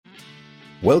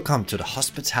Welcome to the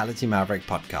Hospitality Maverick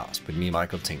podcast with me,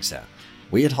 Michael Tingsager.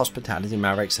 We at Hospitality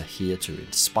Mavericks are here to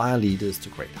inspire leaders to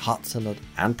create heart-centered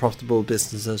and profitable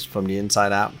businesses from the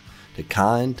inside out, the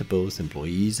kind that both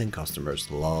employees and customers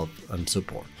love and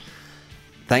support.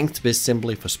 Thanks to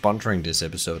BizSimply for sponsoring this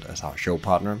episode as our show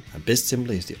partner. And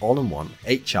BizSimply is the all-in-one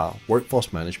HR,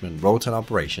 workforce management, road and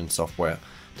operations software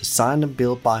designed and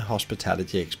built by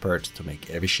hospitality experts to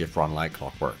make every shift run like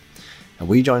clockwork. And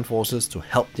we join forces to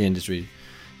help the industry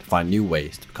to find new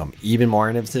ways to become even more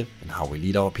innovative in how we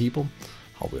lead our people,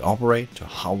 how we operate, to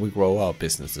how we grow our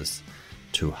businesses,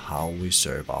 to how we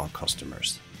serve our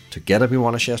customers. Together we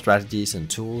want to share strategies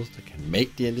and tools that can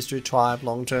make the industry thrive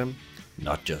long term,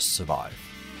 not just survive.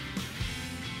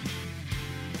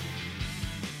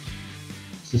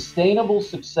 Sustainable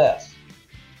success,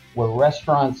 where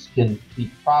restaurants can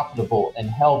be profitable and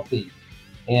healthy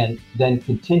and then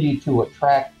continue to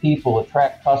attract people,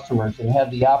 attract customers, and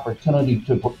have the opportunity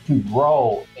to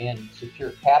grow and secure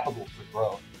capital for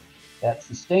growth. That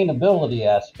sustainability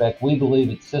aspect, we believe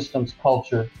it's systems,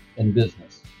 culture, and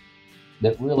business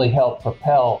that really help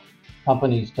propel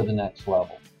companies to the next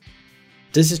level.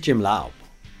 This is Jim Laub.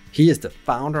 He is the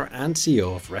founder and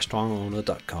CEO of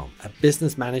RestaurantOwner.com, a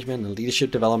business management and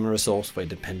leadership development resource for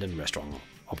independent restaurant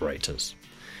operators.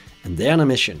 And they're on a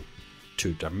mission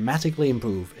to dramatically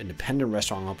improve independent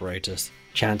restaurant operators'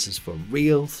 chances for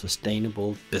real,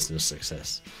 sustainable business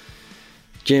success.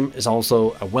 Jim is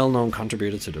also a well-known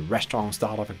contributor to the restaurant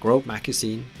startup and growth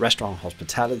magazine, Restaurant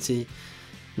Hospitality,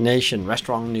 Nation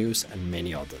Restaurant News, and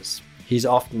many others. He's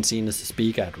often seen as a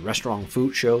speaker at restaurant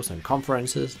food shows and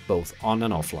conferences, both on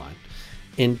and offline.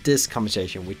 In this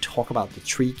conversation, we talk about the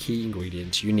 3 key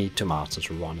ingredients you need to master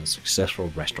to run a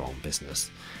successful restaurant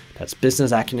business. That's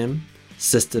business acumen,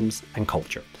 systems, and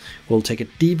culture. We'll take a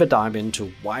deeper dive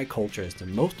into why culture is the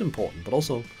most important, but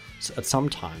also at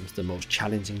sometimes the most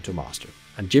challenging to master.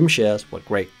 And Jim shares what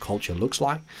great culture looks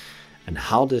like and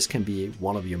how this can be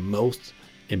one of your most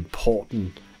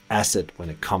important asset when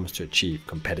it comes to achieve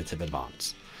competitive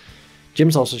advance.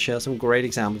 Jim's also shares some great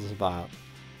examples about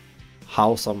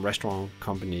how some restaurant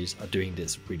companies are doing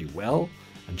this really well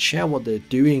and share what they're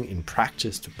doing in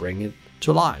practice to bring it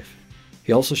to life.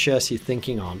 He also shares his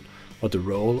thinking on what the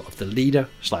role of the leader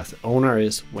 / the owner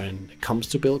is when it comes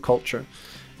to build culture,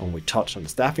 and we touch on the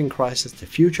staffing crisis, the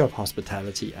future of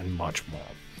hospitality, and much more.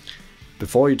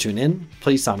 Before you tune in,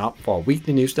 please sign up for our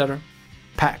weekly newsletter,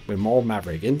 packed with more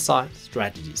Maverick insights,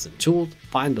 strategies, and tools.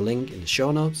 Find the link in the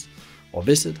show notes or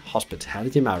visit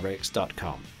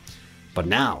hospitalitymavericks.com. But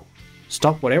now,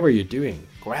 stop whatever you're doing,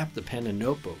 grab the pen and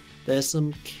notebook. There's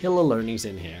some killer learnings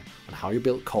in here on how you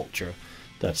build culture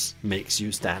that makes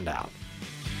you stand out.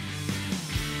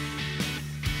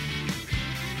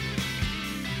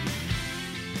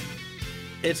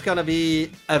 It's going to be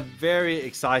a very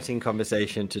exciting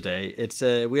conversation today.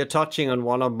 We are touching on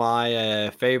one of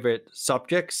my favorite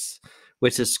subjects,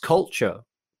 which is culture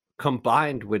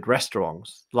combined with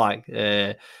restaurants.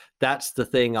 That's the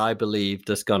thing I believe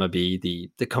that's going to be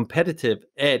the competitive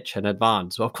edge and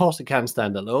advance. So of course, it can't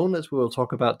stand alone, as we will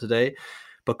talk about today,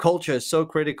 but culture is so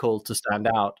critical to stand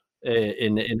out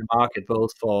in the market,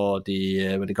 both for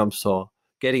the when it comes to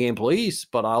getting employees,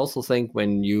 but I also think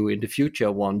when you in the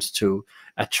future want to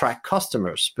attract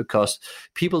customers, because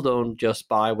people don't just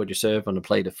buy what you serve on a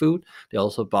plate of food, they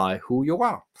also buy who you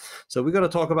are. So we're going to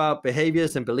talk about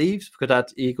behaviors and beliefs, because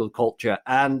that's equal culture.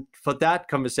 And for that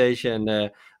conversation,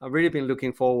 I've really been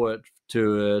looking forward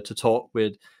to talk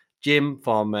with Jim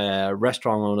from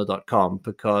RestaurantOwner.com,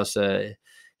 because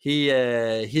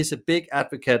he's a big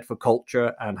advocate for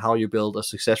culture and how you build a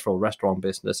successful restaurant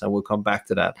business, and we'll come back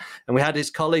to that. And we had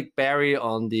his colleague Barry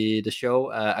on the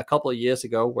show a couple of years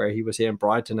ago, where he was here in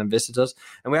Brighton and visited us,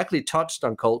 and we actually touched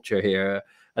on culture here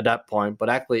at that point.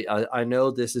 But actually, I know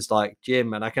this is like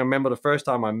Jim, and I can remember the first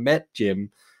time I met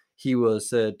Jim, he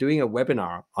was doing a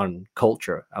webinar on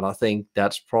culture, and I think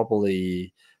that's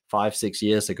probably 5-6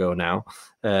 years ago now.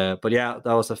 But yeah,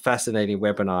 that was a fascinating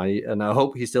webinar, and I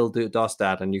hope he still does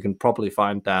that, and you can probably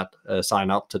find that,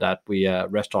 sign up to that via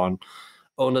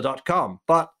RestaurantOwner.com.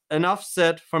 But enough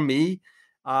said from me.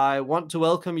 I want to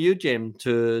welcome you, Jim,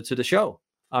 to the show.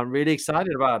 I'm really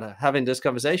excited about having this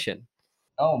conversation.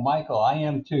 Oh, Michael, I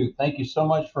am too. Thank you so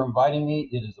much for inviting me.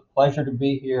 It is a pleasure to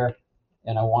be here,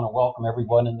 and I want to welcome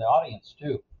everyone in the audience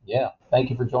too. Yeah, thank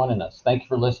you for joining us. Thank you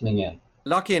for listening in.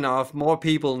 Lucky enough, more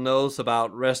people knows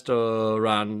about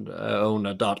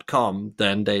RestaurantOwner.com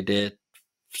than they did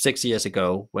 6 years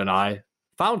ago when I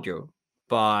found you.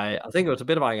 I think it was a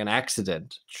bit of like an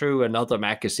accident through another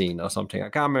magazine or something. I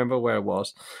can't remember where it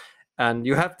was. and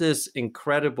you have this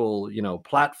incredible,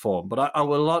 platform. But I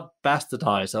will not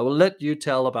bastardize. I will let you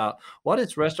tell about what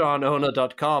is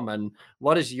restaurantowner.com and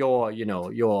what is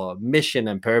your mission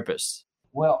and purpose.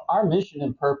 Well, our mission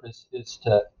and purpose is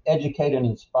to educate and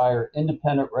inspire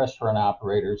independent restaurant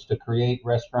operators to create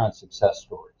restaurant success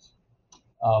stories.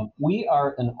 We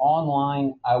are an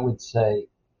online, I would say,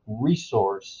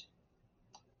 resource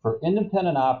for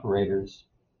independent operators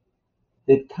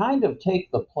that kind of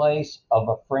take the place of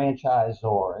a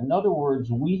franchisor. In other words,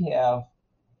 we have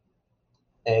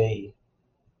a,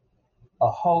 a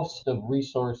host of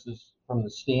resources from the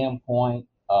standpoint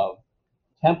of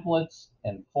templates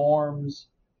and forms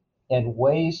and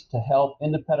ways to help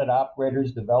independent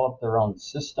operators develop their own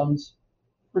systems.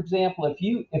 For example, if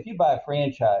you buy a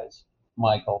franchise,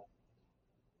 Michael,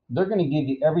 they're going to give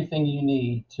you everything you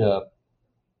need to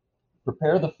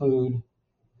prepare the food,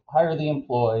 hire the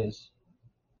employees,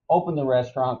 open the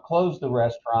restaurant, close the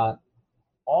restaurant,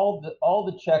 all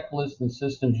the checklists and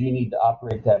systems you need to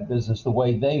operate that business the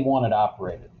way they want it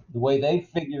operated, the way they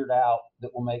figured out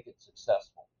that will make it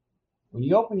successful. When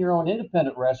you open your own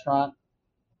independent restaurant,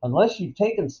 unless you've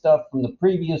taken stuff from the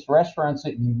previous restaurants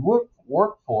that you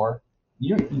worked for,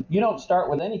 you don't start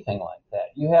with anything like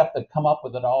that. You have to come up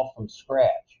with it all from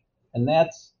scratch, and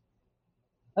that's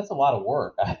a lot of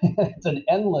work. It's an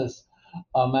endless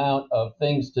amount of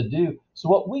things to do. So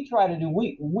what we try to do,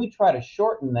 we try to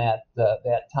shorten that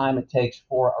time it takes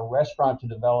for a restaurant to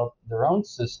develop their own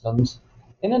systems.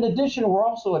 And in addition, we're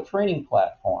also a training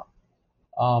platform.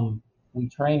 We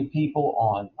train people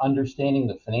on understanding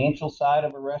the financial side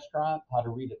of a restaurant, how to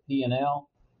read a P&L,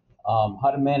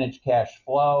 how to manage cash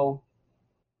flow,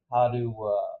 how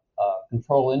to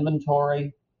control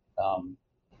inventory.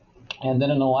 And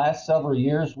then in the last several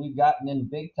years, we've gotten in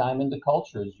big time into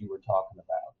culture, as you were talking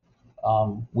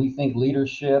about. We think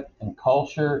leadership and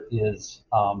culture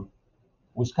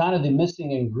was kind of the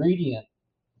missing ingredient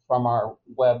from our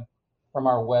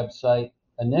website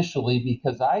initially,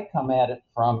 because I come at it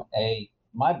from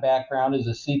my background is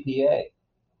a CPA.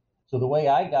 So the way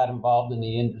I got involved in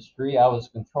the industry, I was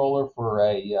controller for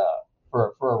a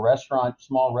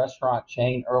small restaurant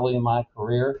chain early in my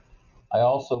career. I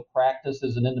also practiced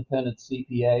as an independent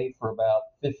CPA for about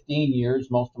 15 years.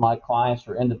 Most of my clients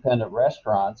are independent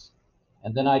restaurants.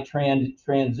 And then I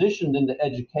transitioned into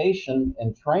education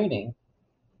and training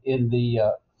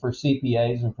for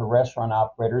CPAs and for restaurant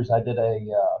operators. I did a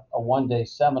one-day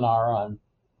seminar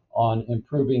on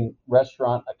improving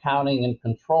restaurant accounting and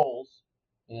controls,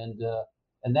 and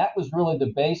that was really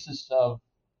the basis of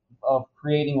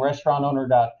creating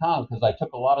restaurantowner.com, because I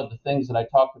took a lot of the things that I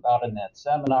talked about in that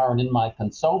seminar and in my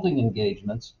consulting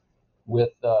engagements with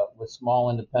small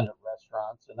independent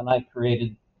restaurants, and then I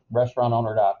created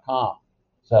restaurantowner.com.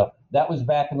 So that was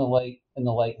back in the late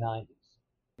 90s.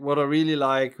 What I really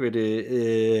like with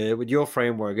your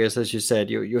framework is, as you said,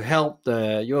 you help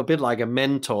you're a bit like a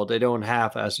mentor they don't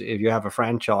have as if you have a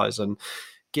franchise, and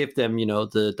give them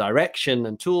the direction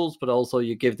and tools, but also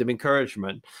you give them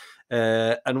encouragement.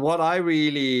 And what I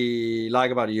really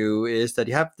like about you is that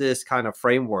you have this kind of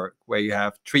framework where you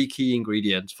have 3 key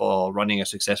ingredients for running a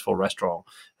successful restaurant,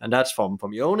 and that's from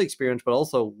your own experience, but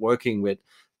also working with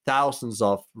thousands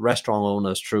of restaurant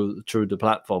owners through the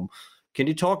platform. Can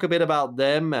you talk a bit about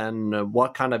them and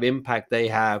what kind of impact they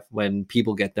have when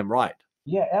people get them right?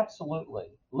 Yeah, absolutely.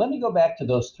 Let me go back to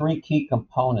those 3 key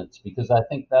components, because I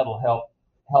think that'll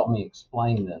help me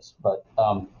explain this. But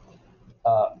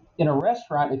in a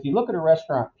restaurant, if you look at a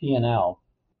restaurant P&L,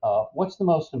 what's the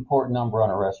most important number on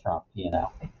a restaurant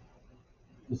P&L?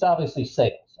 It's obviously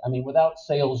sales. I mean, without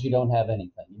sales, you don't have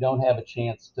anything. You don't have a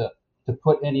chance to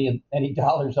put any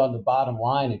dollars on the bottom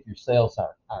line if your sales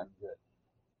aren't good.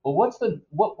 But what's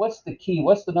the key?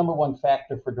 What's the number one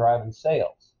factor for driving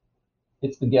sales?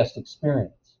 It's the guest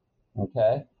experience.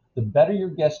 Okay, the better your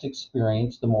guest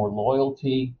experience, the more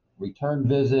loyalty, return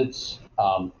visits,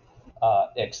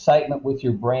 excitement with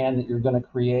your brand that you're going to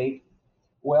create.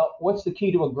 Well, what's the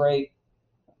key to a great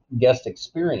guest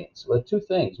experience? Well, 2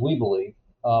 things we believe.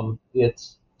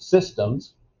 It's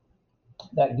systems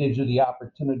that gives you the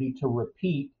opportunity to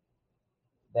repeat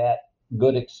that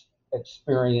good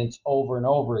experience over and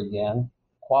over again.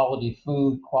 Quality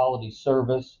food, quality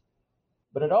service,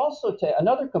 but it also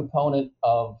another component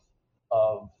of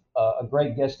a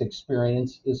great guest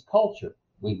experience is culture.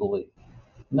 We believe,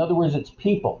 in other words, it's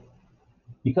people.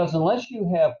 Because unless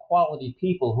you have quality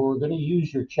people who are going to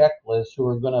use your checklist, who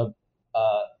are going to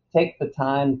take the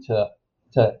time to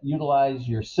utilize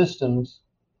your systems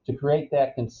to create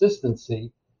that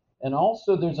consistency. And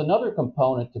also there's another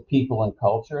component to people and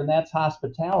culture, and that's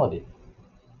hospitality.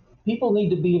 people need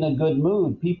to be in a good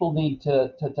mood. People need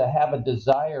to have a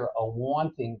desire, a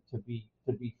wanting to be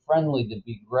friendly, to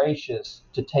be gracious,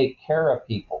 to take care of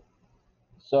people.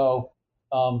 So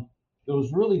it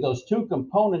was really those two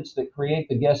components that create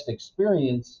the guest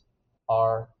experience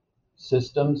are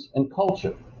systems and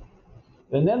culture.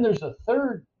 And then there's a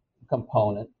third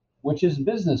component, which is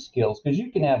business skills, because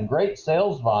you can have great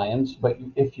sales volumes, but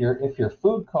if your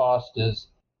food cost is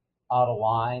out of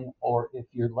line, or if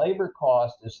your labor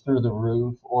cost is through the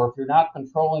roof, or if you're not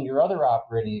controlling your other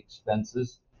operating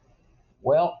expenses,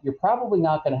 well, you're probably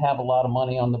not going to have a lot of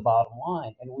money on the bottom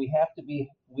line. And we have to be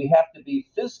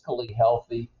fiscally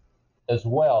healthy as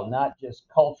well, not just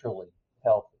culturally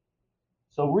healthy.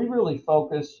 So we really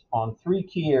focus on three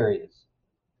key areas: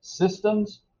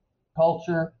 systems,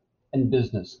 culture, and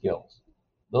business skills.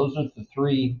 Those are the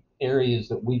three areas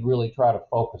that we really try to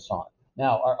focus on.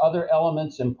 Now, are other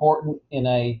elements important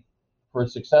for a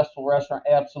successful restaurant?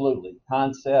 Absolutely.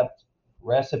 Concept,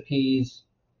 recipes,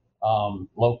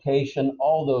 location,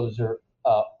 all those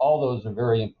are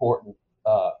very important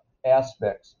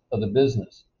aspects of the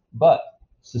business. But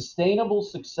sustainable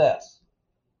success,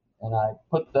 and I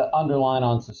put the underline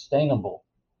on sustainable,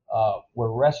 where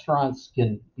restaurants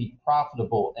can be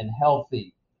profitable and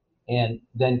healthy, and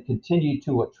then continue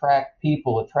to attract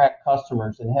people, attract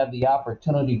customers, and have the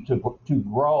opportunity to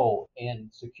grow and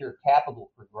secure capital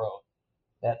for growth.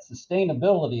 That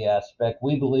sustainability aspect,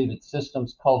 we believe it's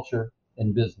systems, culture,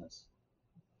 and business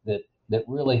that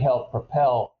really help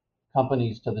propel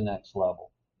companies to the next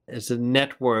level. It's a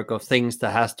network of things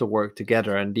that has to work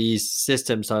together, and these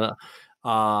systems are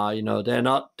they're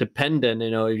not dependent.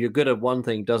 If you're good at one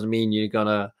thing, doesn't mean you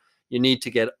need to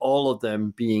get all of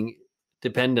them being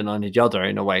dependent on each other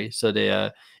in a way, so they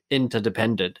are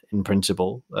interdependent in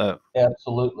principle.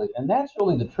 Absolutely, and that's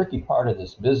really the tricky part of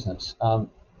this business.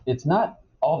 It's not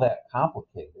all that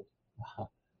complicated,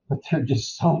 but there are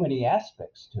just so many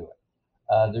aspects to it.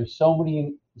 There's so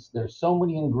many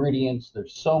ingredients.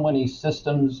 There's so many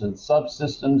systems and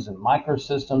subsystems and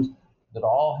microsystems that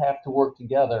all have to work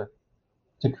together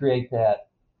to create that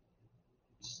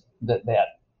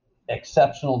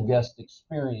exceptional guest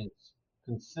experience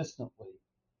consistently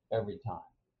every time.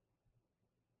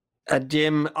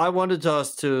 Jim, I wanted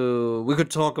we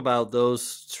could talk about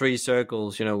those three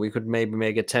circles. We could maybe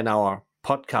make a 10-hour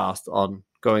podcast on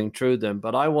going through them,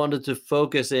 but I wanted to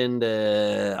focus in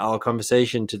our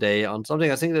conversation today on something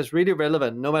I think that's really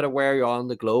relevant. No matter where you are on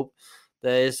the globe,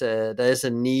 there is a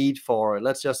need for,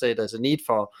 let's just say there's a need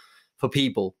for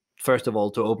people, first of all,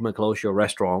 to open and close your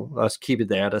restaurant. Let's keep it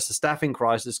there. There's a staffing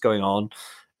crisis going on,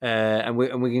 and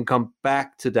we can come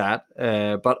back to that.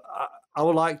 But I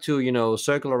would like to,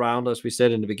 circle around, as we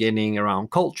said in the beginning,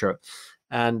 around culture.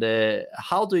 And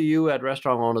how do you at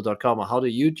restaurantowner.com, or how do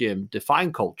you, Jim,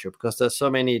 define culture? Because there's so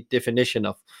many definitions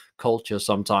of culture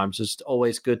sometimes. It's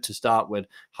always good to start with,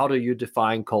 how do you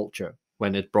define culture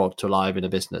when it's brought to life in a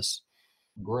business?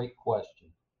 Great question.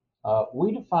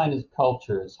 We define as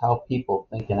culture as how people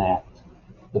think and act,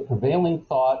 the prevailing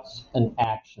thoughts and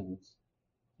actions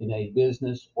in a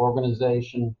business,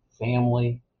 organization,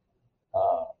 family,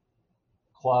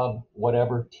 club,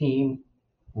 whatever, team.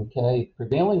 Okay,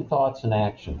 prevailing thoughts and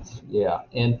actions. Yeah,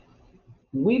 and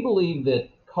we believe that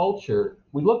culture,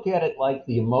 we look at it like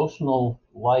the emotional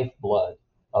lifeblood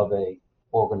of a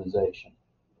organization,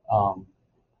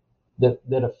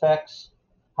 that affects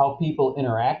how people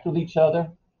interact with each other,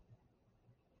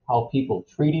 how people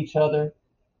treat each other,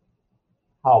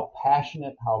 how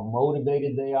passionate, how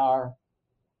motivated they are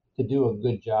to do a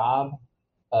good job,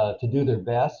 to do their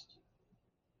best.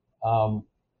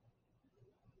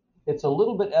 It's a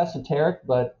little bit esoteric,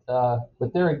 but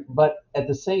at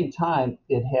the same time,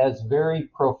 it has very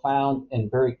profound and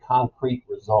very concrete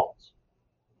results.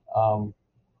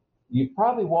 You've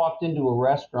probably walked into a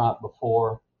restaurant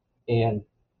before and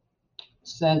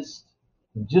sensed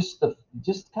just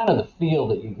kind of the feel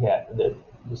that you get that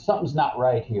something's not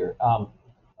right here.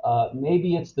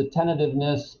 Maybe it's the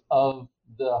tentativeness of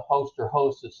the host or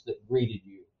hostess that greeted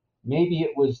you. Maybe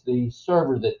it was the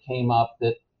server that came up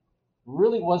that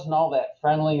really wasn't all that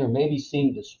friendly, or maybe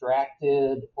seemed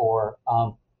distracted, or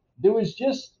there was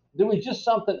just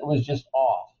something that was just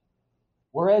off.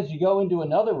 Whereas you go into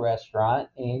another restaurant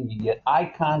and you get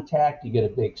eye contact, you get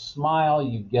a big smile,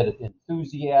 you get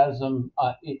enthusiasm.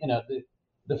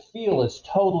 The feel is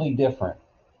totally different,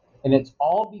 and it's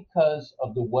all because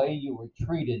of the way you were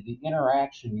treated, the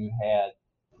interaction you had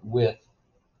with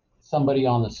somebody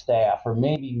on the staff, or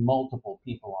maybe multiple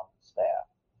people on the staff.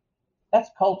 That's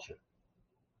culture.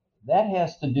 That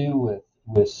has to do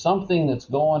with something that's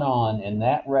going on in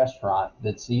that restaurant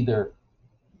that's either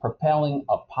propelling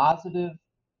a positive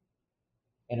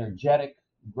energetic,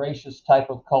 gracious type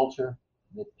of culture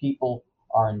that people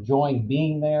are enjoying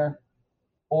being there,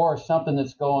 or something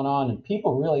that's going on and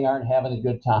people really aren't having a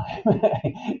good time.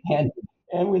 and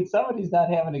and when somebody's not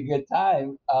having a good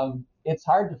time, it's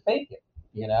hard to fake it,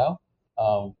 you know.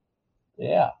 Um,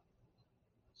 yeah.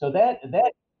 So that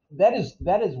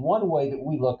is one way that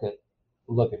we look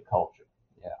at culture.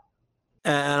 Yeah.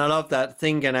 And I love that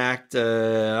think and act.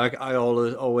 I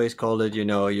always call it,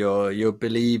 your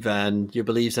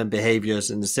beliefs and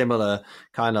behaviors in a similar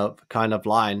kind of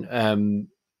line.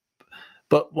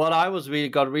 But what I was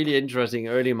got really interesting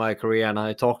early in my career, and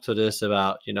I talked to this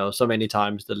about, so many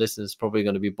times the listeners probably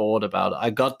going to be bored about it.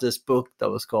 I got this book that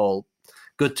was called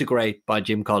Good to Great by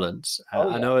Jim Collins. Oh,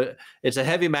 yeah. I know it's a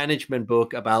heavy management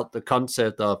book about the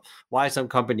concept of why some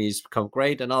companies become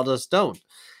great and others don't.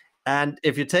 And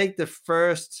if you take the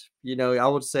first, I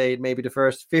would say maybe the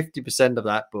first 50% of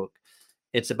that book,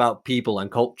 it's about people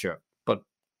and culture. But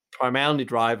primarily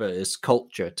driver is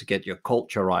culture, to get your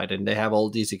culture right. And they have all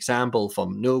these examples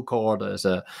from Nucor as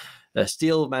a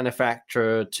steel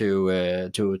manufacturer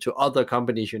to other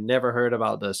companies you never heard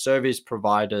about, the service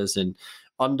providers and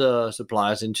under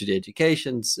suppliers into the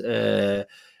education's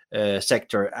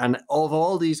sector. And of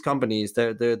all these companies,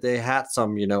 they had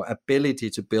some, ability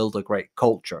to build a great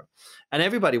culture. And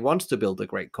everybody wants to build a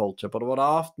great culture. But what I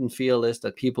often feel is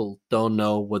that people don't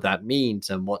know what that means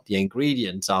and what the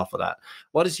ingredients are for that.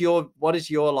 What is your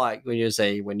like when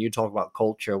you talk about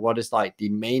culture, what is like the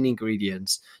main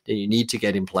ingredients that you need to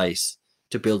get in place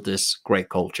to build this great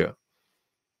culture?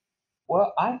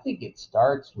 Well, I think it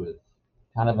starts with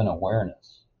kind of an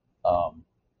awareness. Um,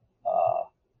 uh,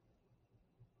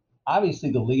 Obviously,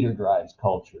 the leader drives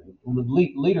culture.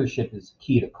 Leadership is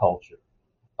key to culture.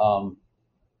 Um,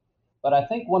 but I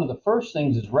think one of the first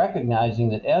things is recognizing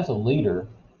that as a leader,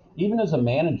 even as a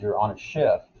manager on a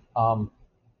shift,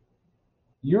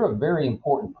 you're a very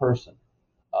important person,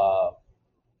 uh,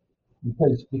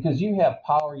 because you have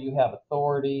power, you have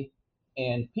authority,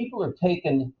 and people are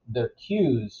taking their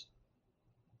cues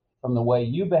from the way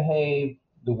you behave,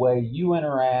 the way you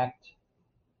interact,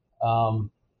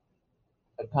 um,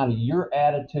 kind of your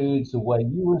attitudes, the way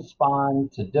you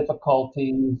respond to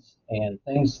difficulties and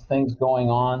things going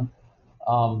on.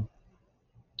 Um,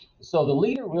 so the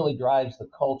leader really drives the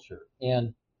culture,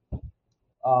 and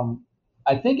um,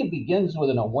 I think it begins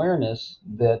with an awareness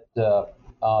that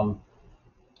um,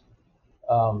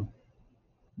 um,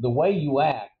 the way you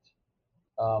act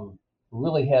um,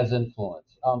 really has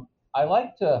influence. I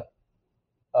like to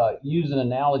use an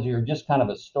analogy or just kind of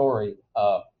a story.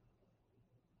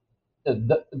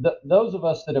 Those of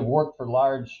us that have worked for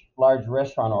large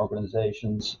restaurant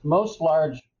organizations, most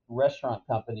large restaurant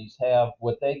companies have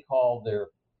what they call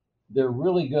they're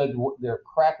really good, they're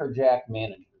crackerjack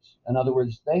managers. In other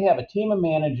words, they have a team of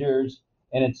managers,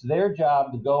 and it's their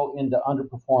job to go into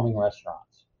underperforming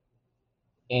restaurants.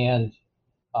 And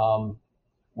um,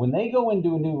 when they go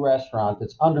into a new restaurant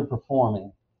that's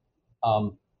underperforming,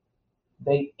 um,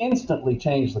 they instantly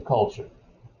change the culture.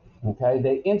 Okay,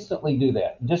 they instantly do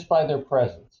that just by their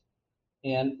presence.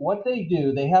 And what they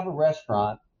do, they have a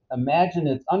restaurant. Imagine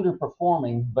it's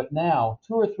underperforming, but now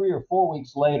 2 or 3 or 4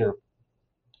 weeks later,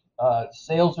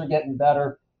 sales are getting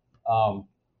better. Um,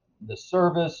 the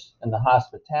service and the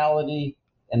hospitality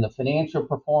and the financial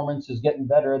performance is getting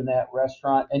better in that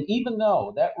restaurant. And even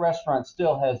though that restaurant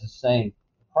still has the same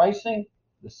pricing,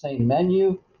 the same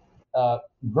menu,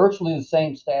 virtually the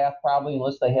same staff, probably,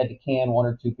 unless they had to can 1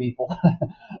 or 2 people.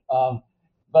 um,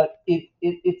 but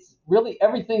it's really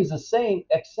everything's the same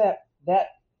except that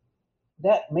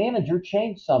manager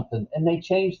changed something, and they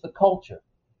changed the culture.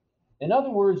 In other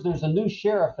words, there's a new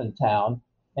sheriff in town,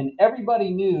 and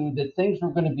everybody knew that things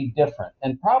were going to be different.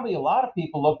 And probably a lot of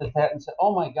people looked at that and said,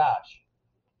 "Oh my gosh,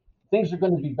 things are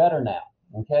going to be better now."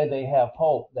 Okay, they have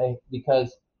hope.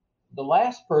 Because the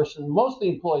last person, most of the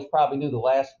employees probably knew the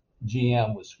last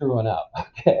GM was screwing up.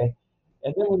 Okay,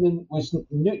 and then when the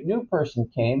new person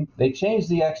came, they changed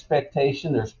the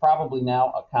expectation. There's probably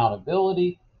now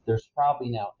accountability. There's probably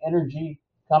now energy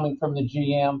coming from the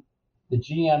GM. The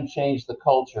GM changed the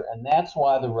culture, and that's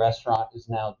why the restaurant is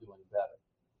now doing better.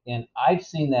 And I've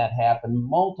seen that happen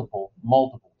multiple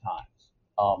times.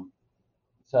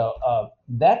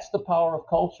 That's the power of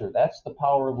culture. That's the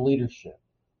power of leadership.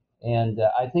 And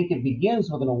I think it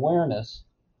begins with an awareness,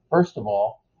 first of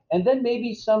all, and then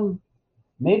maybe some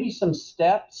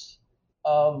steps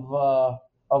of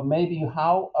maybe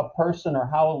how a person or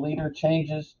how a leader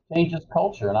changes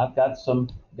culture. And I've got some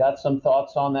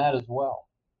thoughts on that as well.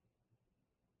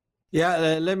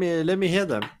 Yeah, let me hear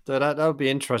them. So that would be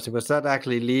interesting, because that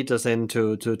actually leads us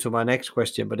into to my next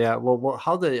question. But yeah, well,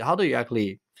 how do you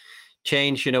actually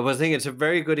change. I think it's a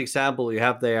very good example you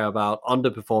have there about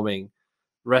underperforming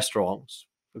restaurants,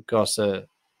 because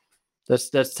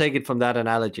let's take it from that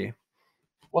analogy.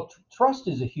 Well, trust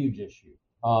is a huge issue.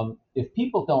 If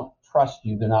people don't trust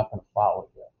you, they're not going to follow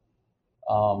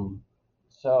you.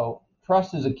 So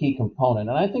trust is a key component,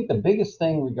 and I think the biggest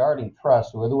thing regarding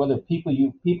trust, whether people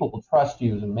will trust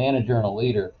you as a manager and a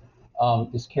leader,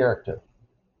 is character.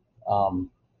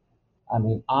 Um, I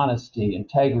mean, honesty,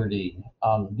 integrity,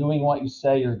 doing what you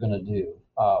say you're going to do,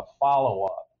 follow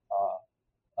up.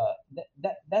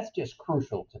 That's just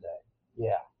crucial today.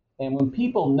 Yeah. And when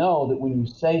people know that when you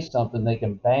say something, they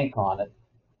can bank on it,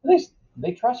 they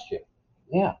they trust you.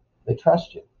 Yeah, they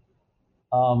trust you.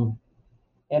 Um,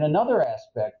 and another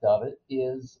aspect of it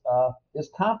is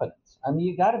competence. I mean,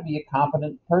 you got to be a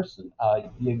competent person.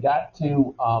 You got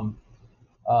to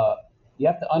uh, you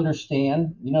have to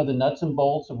understand, the nuts and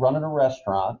bolts of running a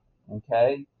restaurant.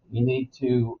 Okay, you need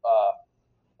to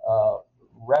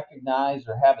recognize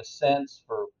or have a sense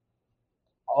for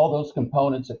all those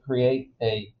components that create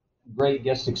a great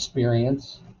guest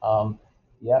experience.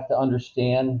 You have to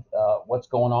understand what's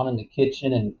going on in the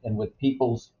kitchen and with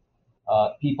people's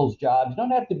jobs. You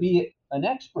don't have to be an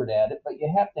expert at it, but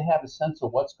you have to have a sense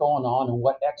of what's going on and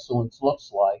what excellence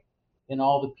looks like in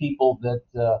all the people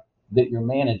that you're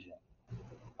managing.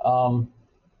 Um,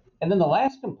 and then the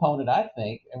last component, I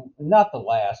think, and not the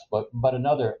last, but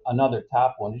another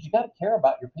top one, is you got to care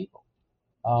about your people.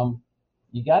 Um,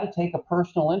 you got to take a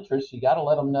personal interest. You got to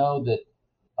let them know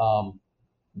um,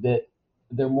 that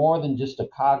they're more than just a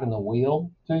cog in the wheel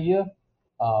to you.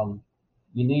 Um,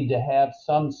 you need to have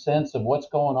some sense of what's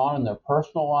going on in their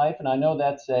personal life, and I know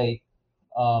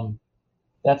um,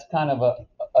 that's kind of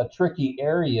a tricky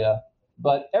area,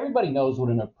 but everybody knows what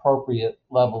an appropriate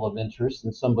level of interest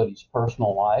in somebody's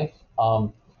personal life.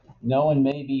 Knowing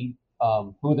maybe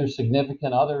who their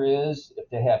significant other is, if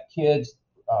they have kids,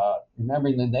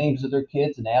 remembering the names of their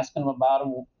kids and asking them about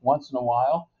them once in a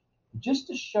while, just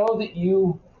to show that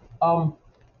um,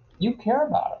 you care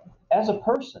about them as a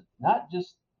person, not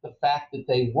just the fact that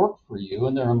they work for you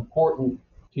and they're important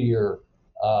to your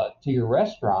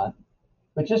restaurant,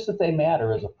 but just that they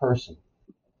matter as a person.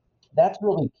 That's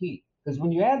really key because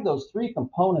when you add those three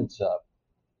components up,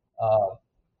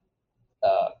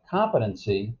 uh,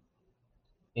 competency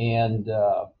and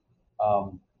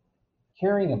um,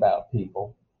 caring about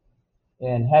people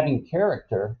and having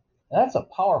character, that's a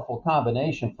powerful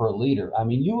combination for a leader. I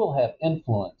mean, you will have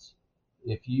influence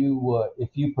if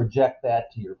you project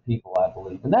that to your people, I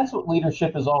believe, and that's what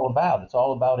leadership is all about. It's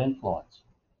all about influence.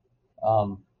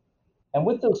 Um, and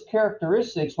with those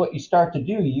characteristics, what you start to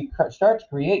do, you start to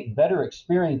create better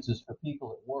experiences for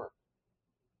people at work.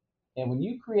 And when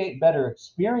you create better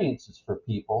experiences for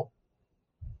people,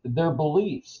 their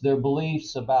beliefs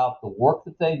about the work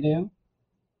that they do,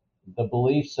 the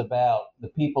beliefs about the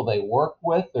people they work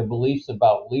with, their beliefs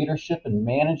about leadership and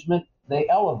management, they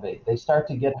elevate. They start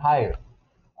to get higher.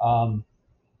 Um,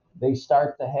 they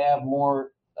start to have a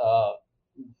more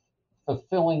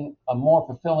fulfilling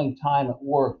time at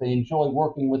work. They enjoy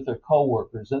working with their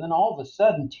coworkers, and then all of a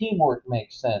sudden, teamwork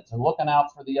makes sense and looking out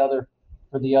for the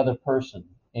other person.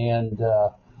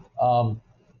 Um,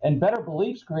 and better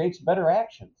beliefs creates better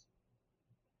actions.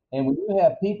 And when you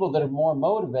have people that are more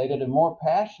motivated and more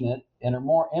passionate and are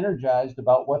more energized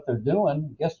about what they're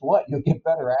doing, guess what? You'll get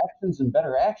better actions, and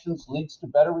better actions leads to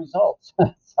better results.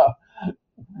 So,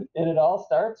 and it all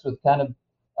starts with kind of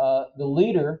the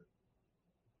leader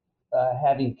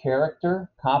having character,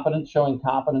 competence, showing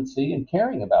competency, and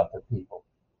caring about their people.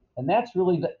 And that's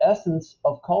really the essence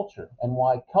of culture and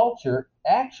why culture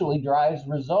actually drives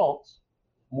results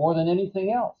more than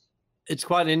anything else. It's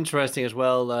quite interesting as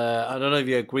well. I don't know if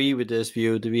you agree with this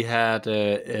view. That we had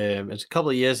it's a couple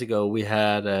of years ago. We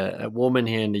had a woman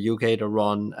here in the UK to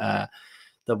run.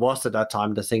 There was at that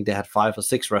time, I think they had 5 or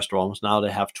 6 restaurants. Now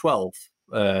they have 12.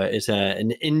 It's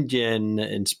an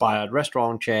Indian-inspired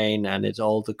restaurant chain, and it's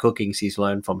all the cooking she's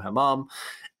learned from her mom.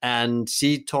 And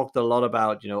she talked a lot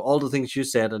about all the things you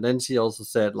said, and then she also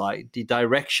said like the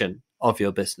direction of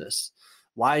your business.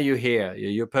 Why are you here?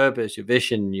 Your purpose, your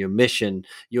vision, your mission,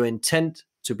 your intent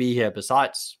to be here.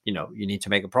 Besides, you need to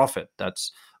make a profit.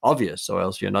 That's obvious, or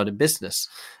else you're not in business.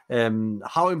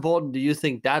 How important do you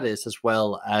think that is, as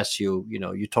well as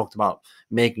you talked about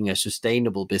making a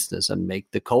sustainable business and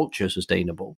make the culture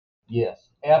sustainable? Yes,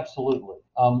 absolutely.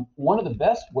 One of the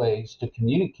best ways to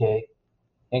communicate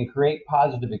and create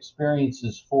positive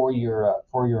experiences for your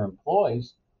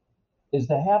employees is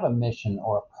to have a mission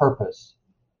or a purpose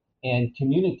and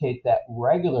communicate that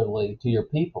regularly to your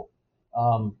people.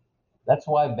 Um, that's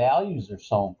why values are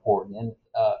so important, and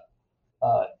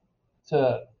uh,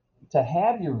 to to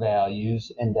have your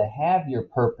values and to have your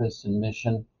purpose and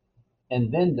mission,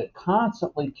 and then to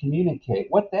constantly communicate.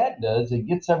 What that does, it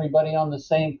gets everybody on the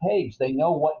same page. They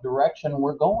know what direction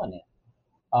we're going in.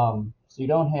 So you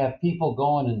don't have people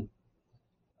going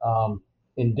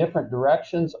in different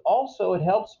directions. Also, it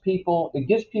helps people, it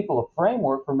gives people a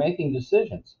framework for making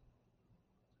decisions.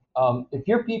 If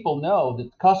your people know that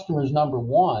the customer is number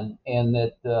one and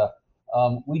that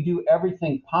we do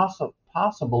everything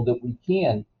possible that we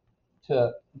can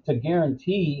to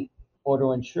guarantee or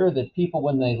to ensure that people,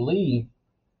 when they leave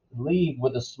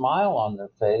with a smile on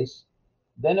their face,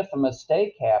 then if a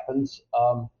mistake happens,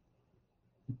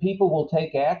 people will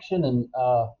take action and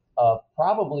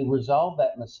probably resolve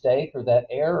that mistake or that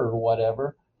error or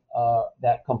whatever,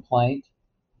 that complaint.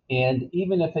 And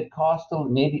even if it costs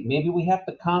them, maybe we have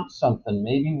to comp something,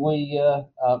 maybe we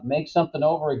make something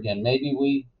over again, maybe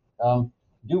we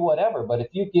do whatever. But if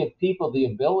you give people the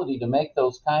ability to make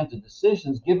those kinds of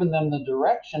decisions, giving them the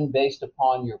direction based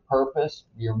upon your purpose,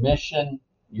 your mission,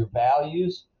 your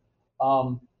values,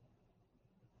 um,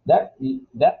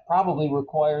 that probably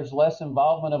requires less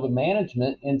involvement of a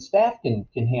management, and staff can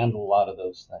handle a lot of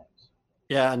those things.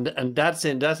 Yeah, and that's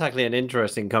actually an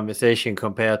interesting conversation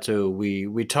compared to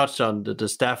we touched on the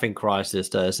staffing crisis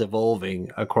that is evolving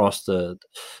across the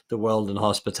world in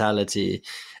hospitality,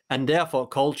 and therefore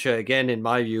culture again, in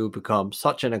my view, becomes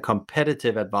such a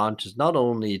competitive advantage not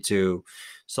only to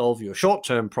solve your short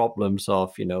term problems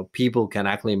of people can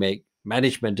actually make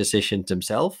management decisions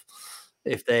themselves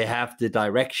if they have the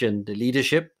direction, the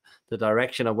leadership, the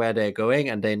direction of where they're going,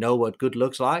 and they know what good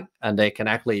looks like, and they can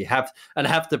actually have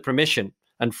the permission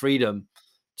and freedom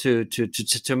to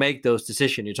make those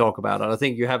decisions you talk about. And I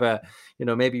think you have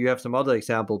maybe you have some other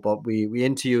example, but we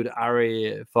interviewed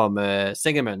Ari from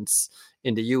Singerman's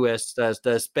in the US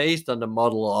that's based on the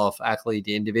model of actually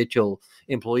the individual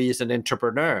employee is an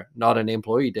entrepreneur, not an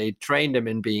employee. They train them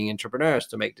in being entrepreneurs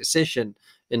to make decision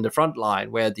in the front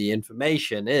line where the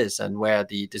information is and where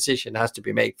the decision has to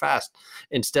be made fast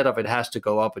instead of it has to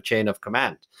go up a chain of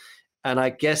command. And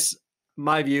I guess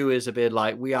my view is a bit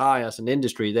like we are as an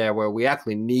industry there where we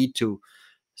actually need to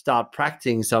start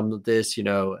practicing some of this,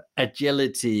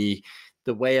 agility,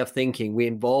 the way of thinking. We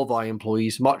involve our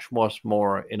employees much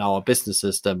more in our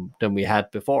businesses than we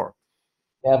had before.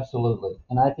 Absolutely,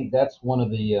 and I think that's one of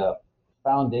the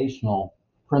foundational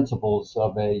principles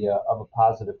of a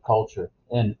positive culture.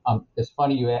 And it's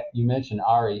funny you mentioned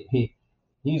Ari. He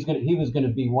was gonna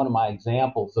be one of my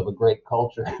examples of a great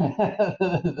culture,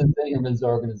 the Zingerman's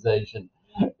organization.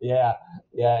 Yeah,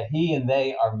 yeah. He and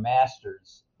they are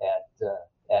masters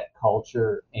at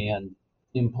culture and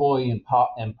employee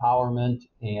empowerment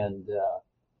and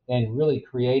really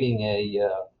creating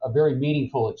a very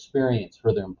meaningful experience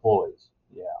for their employees.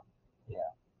 Yeah, yeah.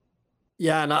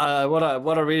 Yeah, and what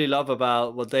I really love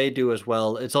about what they do as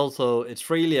well, it's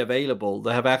freely available.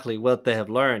 They have actually what they have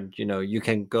learned. You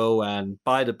can go and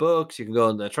buy the books, you can go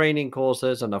on the training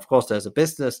courses, and of course there's a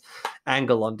business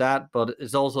angle on that. But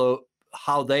it's also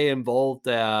how they involve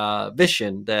their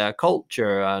vision, their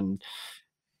culture, and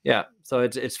yeah. So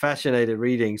it's fascinating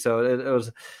reading. So it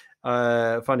was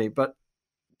funny, but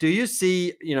do you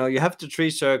see, you have the three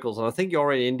circles, and I think you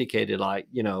already indicated, like,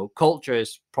 culture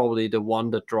is probably the one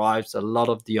that drives a lot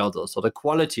of the others, or the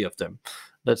quality of them,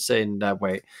 let's say in that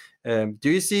way. Do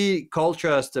you see culture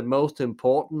as the most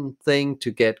important thing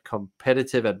to get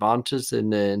competitive advantage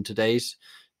in today's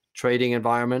trading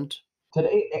environment?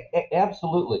 Today,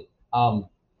 absolutely,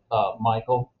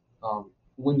 Michael.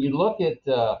 When you look at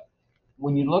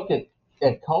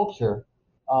culture,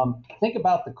 think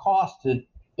about the cost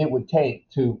it would take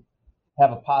to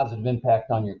have a positive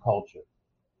impact on your culture.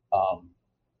 Um,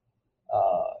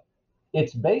 uh,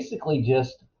 it's basically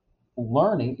just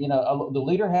learning. The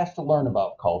leader has to learn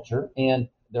about culture, and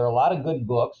there are a lot of good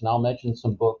books, and I'll mention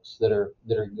some books that are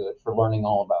good for learning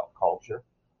all about culture.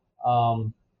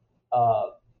 Um, uh,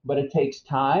 but it takes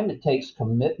time, it takes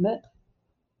commitment,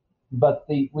 but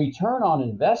the return on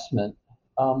investment,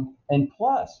 and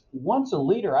plus, once a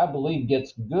leader, I believe,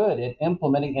 gets good at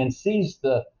implementing and sees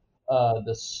so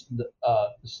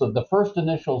the first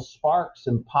initial sparks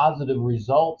and positive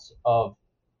results of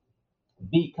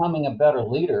becoming a better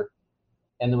leader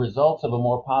and the results of a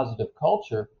more positive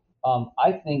culture,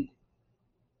 I think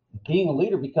being a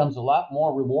leader becomes a lot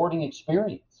more rewarding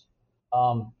experience,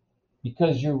 um,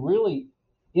 because you're really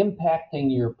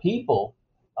impacting your people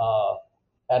uh,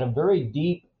 at a very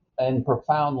deep and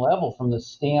profound level from the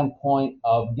standpoint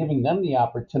of giving them the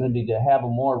opportunity to have a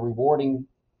more rewarding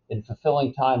and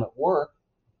fulfilling time at work.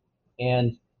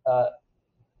 And uh,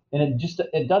 and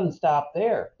it doesn't stop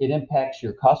there. It impacts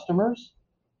your customers.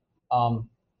 Um,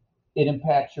 It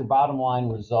impacts your bottom line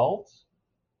results.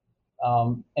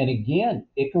 And again,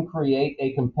 it can create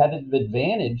a competitive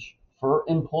advantage for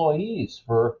employees,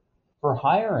 for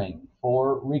hiring,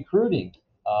 for recruiting.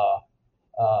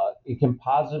 Uh, it can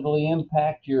positively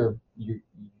impact your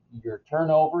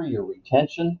turnover, your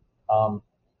retention. Um,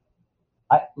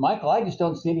 Michael, I just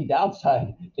don't see any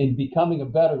downside in becoming a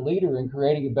better leader and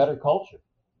creating a better culture.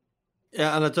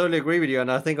 Yeah, and I totally agree with you.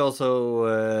 And I think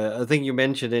also, I think you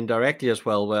mentioned indirectly as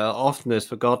well, where often is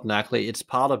forgotten. Actually, it's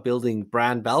part of building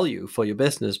brand value for your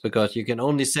business because you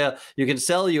can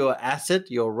sell your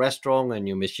asset, your restaurant, and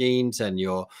your machines, and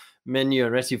your menu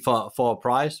and recipe for a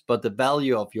price, but the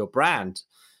value of your brand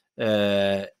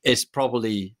is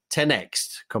probably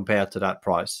 10x compared to that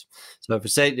price. So if we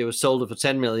say they were sold for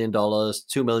 $10 million,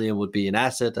 2 million would be an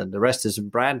asset, and the rest is in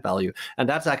brand value. And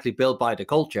that's actually built by the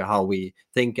culture, how we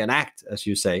think and act, as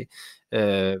you say,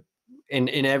 uh,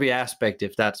 in every aspect,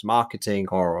 if that's marketing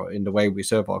or in the way we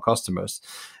serve our customers.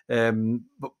 But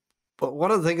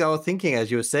one of the things I was thinking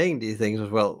as you were saying these things as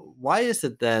well, why is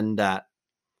it then that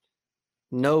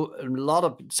a lot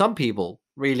of some people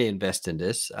really invest in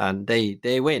this and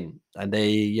they win and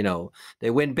they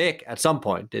win big at some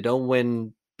point. They don't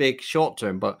win big short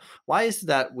term, but why is it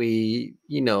that we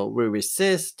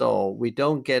resist, or we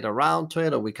don't get around to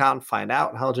it, or we can't find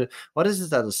out how to? What is it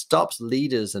that stops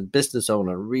leaders and business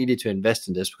owners really to invest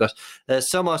in this? Because there's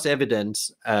so much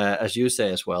evidence, as you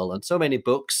say as well, and so many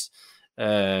books.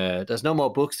 There's no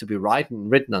more books to be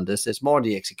written on this. It's more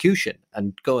the execution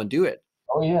and go and do it.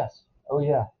 Oh yes. Oh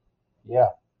yeah. Yeah.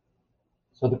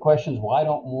 So the question is, why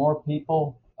don't more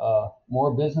people,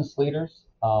 more business leaders?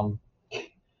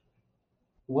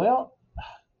 Well,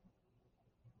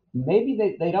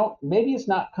 maybe they don't. Maybe it's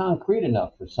not concrete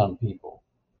enough for some people.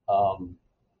 Um,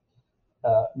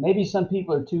 maybe some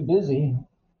people are too busy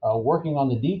working on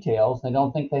the details. They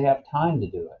don't think they have time to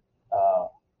do it.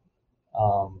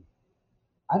 Um,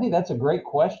 I think that's a great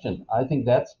question. I think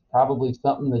that's probably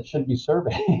something that should be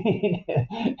surveyed,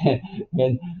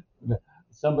 and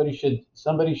somebody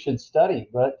should study.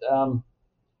 But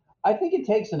I think it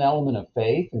takes an element of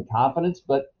faith and confidence.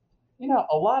 But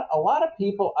a lot of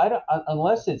people, I don't,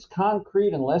 unless it's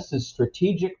concrete, unless it's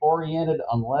strategic oriented,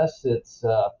 unless it's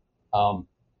um,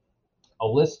 a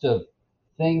list of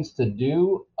things to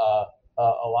do. A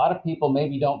lot of people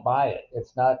maybe don't buy it.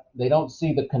 It's not, they don't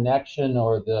see the connection,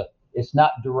 or it's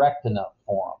not direct enough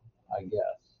for them, I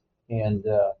guess. And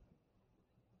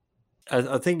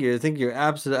I think you're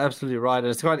absolutely right, and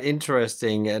it's quite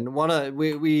interesting. And one of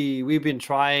we've been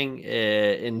trying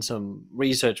in some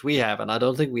research we have, and I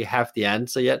don't think we have the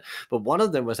answer yet. But one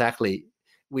of them was actually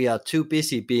we are too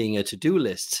busy being a to-do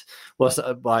list. Was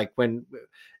like when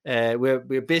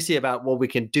we're busy about what we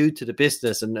can do to the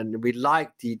business, and we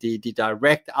like the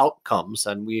direct outcomes,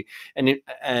 and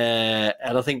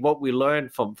I think what we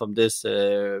learned from this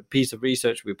piece of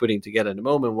research we're putting together in the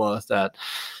moment was that,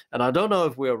 and I don't know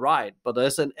if we're right, but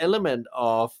there's an element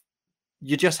of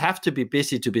you just have to be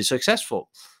busy to be successful,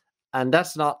 and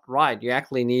that's not right. You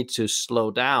actually need to slow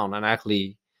down and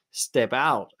actually step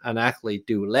out and actually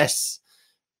do less,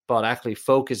 but actually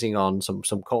focusing on some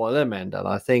core element. And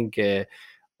I think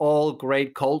all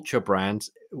great culture brands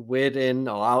within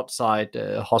or outside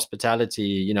hospitality,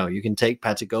 you can take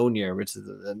Patagonia, which is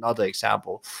another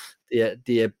example.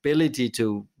 The ability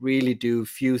to really do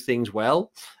few things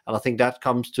well, and I think that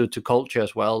comes to culture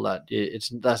as well.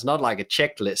 That's not like a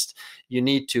checklist. You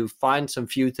need to find some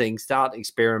few things, start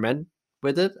experiment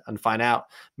with it, and find out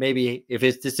maybe if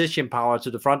it's decision power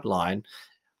to the front line,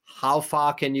 how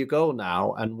far can you go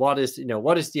now, and what is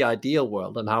the ideal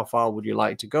world, and how far would you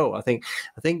like to go? I think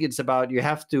it's about, you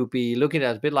have to be looking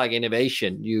at it a bit like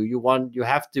innovation. You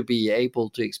have to be able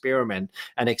to experiment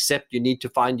and accept you need to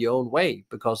find your own way,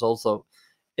 because also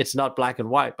it's not black and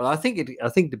white. But I think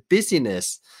the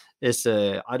busyness is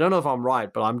I don't know if I'm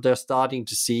right, but I'm just starting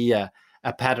to see a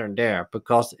pattern there,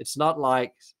 because it's not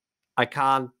like I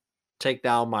can't take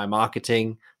down my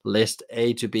marketing list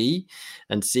A to B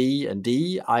and C and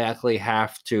D. I actually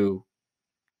have to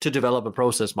develop a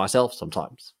process myself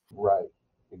sometimes. right,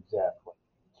 exactly.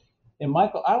 And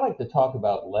Michael, I like to talk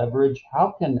about leverage.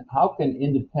 How can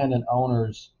independent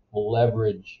owners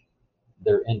leverage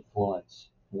their influence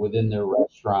within their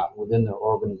restaurant, within their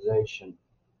organization?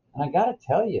 And I got to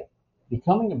tell you,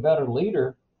 becoming a better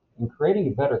leader and creating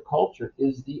a better culture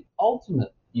is the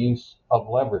ultimate use of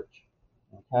leverage.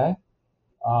 Okay.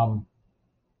 Um,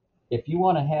 if you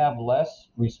want to have less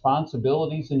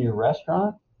responsibilities in your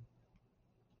restaurant,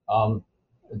 um,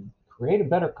 create a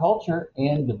better culture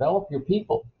and develop your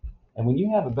people. And when you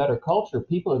have a better culture,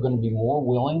 people are going to be more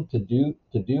willing to do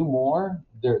more.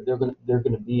 They're going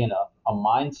to be in a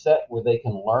mindset where they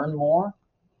can learn more.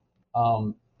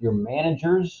 Your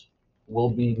managers will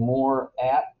be more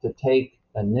apt to take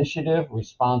initiative,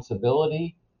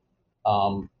 responsibility.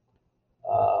 Um,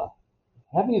 uh,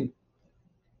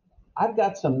 I've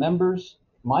got some members,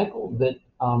 Michael, that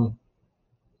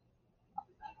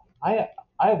I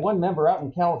I have one member out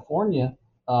in California,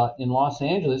 in Los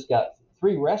Angeles, got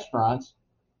 3 restaurants.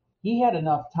 He had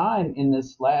enough time in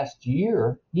this last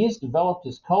year. He has developed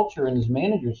his culture and his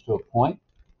managers to a point.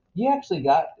 He actually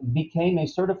became a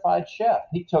certified chef.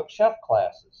 He took chef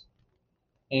classes,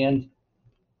 and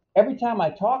every time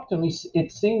I talk to him,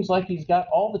 it seems like he's got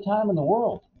all the time in the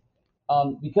world,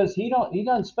 because he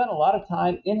doesn't spend a lot of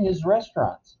time in his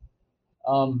restaurants,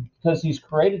 because he's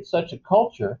created such a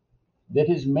culture that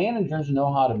his managers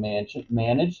know how to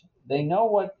manage. They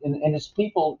know and his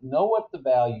people know what the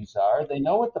values are. They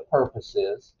know what the purpose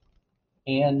is.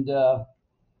 And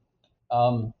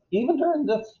even during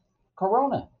this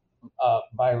Corona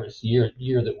virus year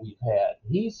that we've had,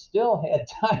 he still had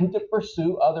time to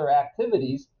pursue other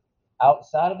activities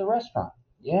outside of the restaurant.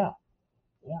 Yeah,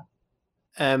 yeah.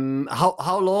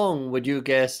 How long would you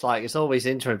guess? Like, it's always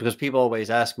interesting because people always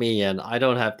ask me, and I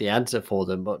don't have the answer for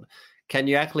them. But can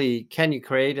you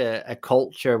create a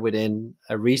culture within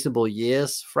a reasonable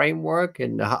years framework?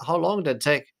 And how long did it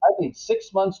take? I think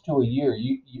 6 months to a year,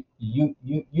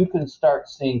 you can start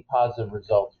seeing positive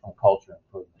results from culture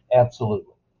improvement.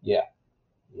 Absolutely, yeah,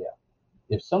 yeah.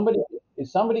 If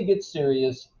somebody gets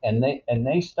serious and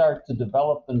they start to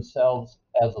develop themselves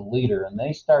as a leader and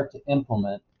they start to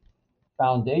implement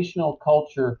foundational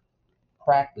culture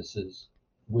practices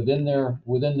within their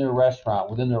restaurant,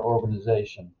 within their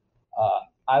organization, uh,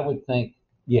 I would think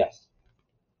yes,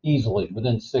 easily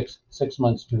within six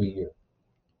months to a year.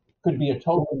 Could be a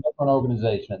totally different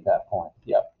organization at that point.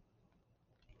 Yep.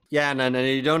 Yeah, and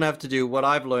you don't have to do what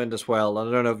I've learned as well. I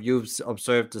don't know if you've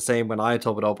observed the same when I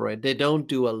talk with operate. They don't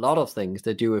do a lot of things.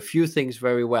 They do a few things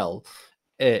very well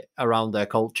around their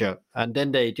culture, and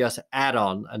then they just add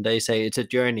on and they say it's a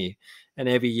journey. And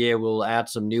every year we'll add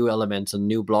some new elements and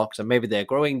new blocks, and maybe they're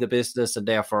growing the business, and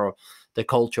therefore the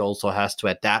culture also has to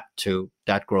adapt to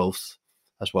that growth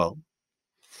as well.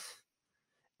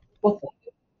 Well,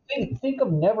 think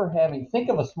of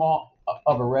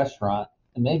a restaurant,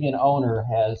 and maybe an owner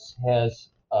has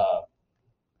a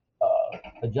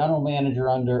general manager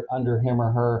under him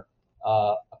or her,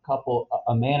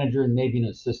 a manager, and maybe an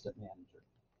assistant manager.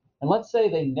 And let's say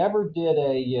they never did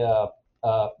a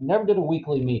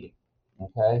weekly meeting.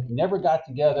 Okay, never got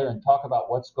together and talk about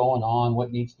what's going on,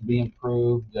 what needs to be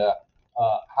improved,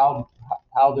 how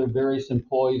their various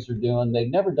employees are doing. They've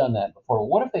never done that before.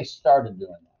 What if they started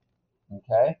doing that?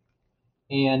 Okay,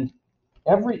 and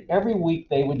every week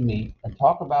they would meet and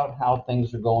talk about how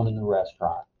things are going in the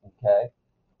restaurant. Okay,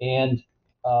 and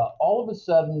all of a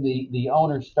sudden the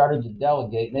owner started to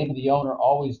delegate. Maybe the owner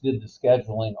always did the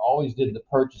scheduling, always did the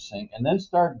purchasing, and then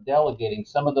started delegating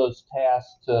some of those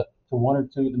tasks to one or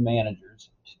two of the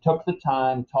managers. Took the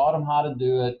time, taught them how to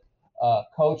do it,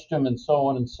 coached them, and so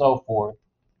on and so forth.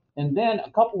 And then a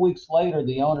couple weeks later,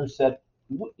 the owner said,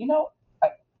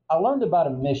 I learned about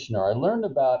a mission, or I learned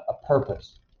about a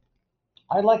purpose.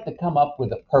 I'd like to come up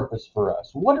with a purpose for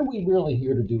us. What are we really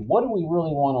here to do? What do we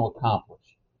really want to accomplish?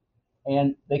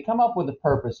 And they come up with a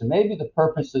purpose, and maybe the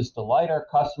purpose is to delight our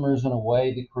customers in a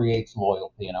way that creates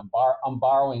loyalty. And I'm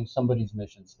borrowing somebody's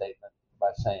mission statement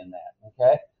by saying that.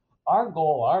 Okay, our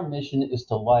goal, our mission is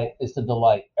to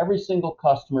delight every single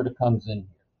customer that comes in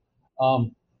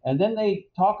here. And then they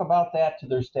talk about that to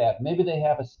their staff. Maybe they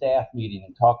have a staff meeting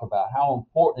and talk about how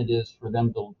important it is for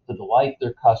them to delight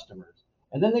their customers.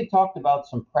 And then they talked about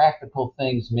some practical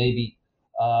things, maybe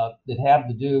that have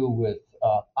to do with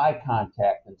eye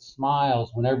contact and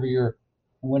smiles whenever you're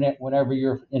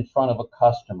in front of a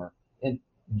customer. And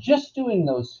just doing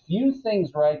those few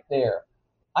things right there,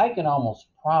 I can almost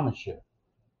promise you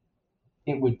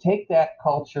it would take that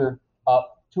culture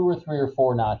up 2 or 3 or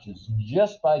 4 notches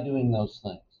just by doing those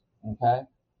things. Okay.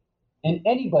 And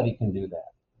anybody can do that.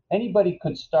 Anybody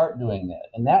could start doing that.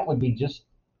 And that would be just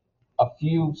a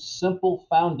few simple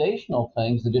foundational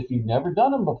things that if you've never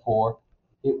done them before,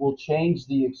 it will change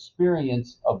the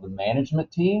experience of the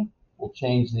management team, will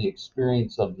change the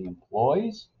experience of the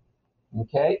employees.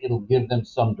 Okay. It'll give them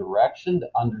some direction to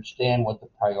understand what the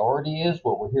priority is,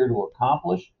 what we're here to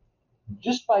accomplish.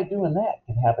 Just by doing that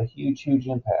can have a huge, huge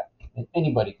impact. And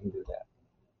anybody can do that.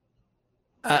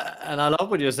 And I love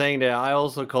what you're saying there. I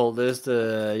also call this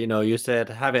you said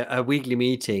have a weekly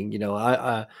meeting. And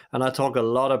I talk a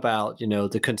lot about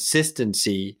the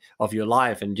consistency of your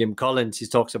life. And Jim Collins, he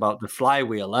talks about the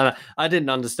flywheel. And I didn't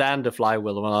understand the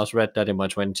flywheel when I was read that in my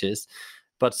 20s,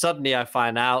 But suddenly I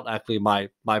find out actually my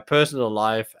personal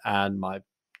life and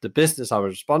the business I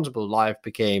was responsible life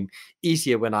became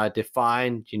easier when I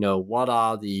defined, what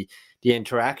are the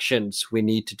interactions we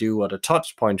need to do or the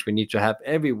touch points we need to have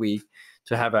every week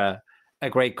to have a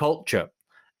great culture.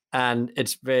 And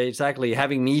it's very exactly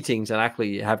having meetings and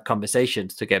actually have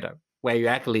conversations together where you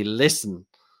actually listen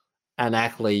and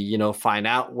actually, find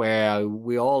out where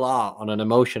we all are on an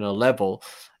emotional level.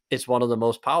 It's one of the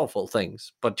most powerful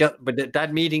things. But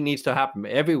that meeting needs to happen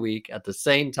every week at the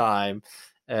same time.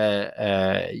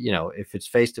 If it's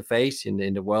face to face in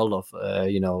the world of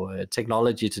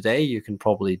technology today, you can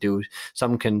probably do.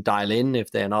 Some can dial in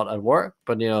if they're not at work,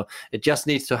 but it just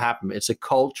needs to happen. It's a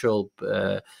cultural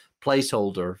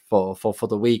placeholder for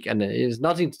the week, and it has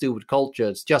nothing to do with culture.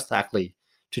 It's just actually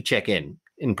to check in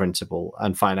principle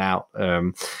and find out,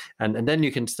 and then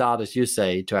you can start, as you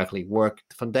say, to actually work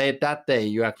from that day.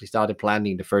 You actually started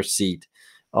planting the first seed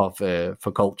of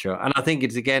for culture. And I think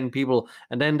it's again people,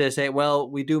 and then they say, well,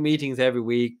 we do meetings every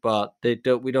week, but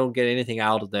we don't get anything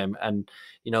out of them. And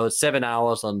it's 7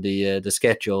 hours on the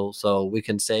schedule, so we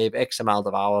can save X amount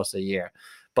of hours a year.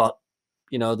 But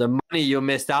the money you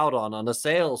missed out on the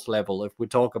sales level, if we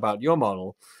talk about your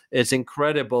model, it's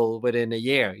incredible within a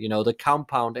year. The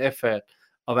compound effort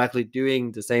of actually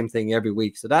doing the same thing every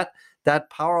week. So that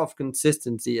power of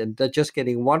consistency and that just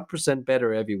getting 1%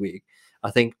 better every week, I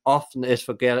think often is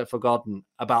forgotten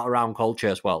about around culture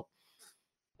as well.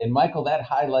 And Michael, that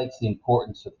highlights the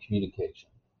importance of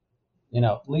communication.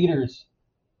 Leaders,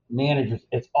 managers,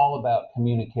 it's all about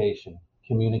communication,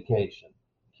 communication,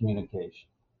 communication.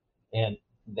 And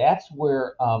that's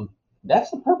where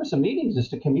that's the purpose of meetings, is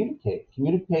to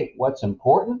communicate what's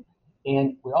important.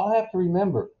 And we all have to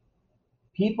remember,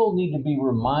 people need to be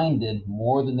reminded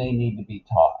more than they need to be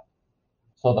taught.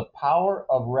 So the power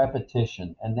of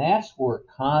repetition, and that's where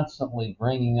constantly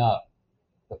bringing up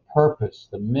the purpose,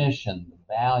 the mission, the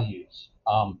values.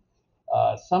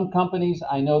 Some companies,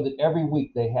 I know that every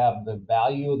week they have the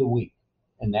value of the week,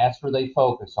 and that's where they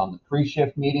focus on the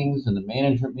pre-shift meetings and the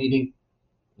management meeting.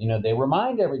 They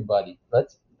remind everybody. Uh,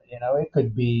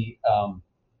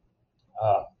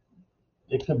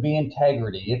 it could be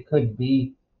integrity. It could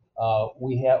be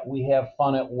we have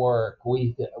fun at work.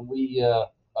 We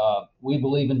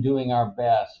believe in doing our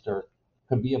best, or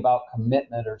could be about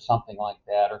commitment or something like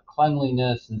that, or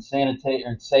cleanliness and sanitation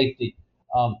and safety.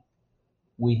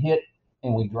 We hit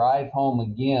and we drive home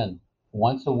again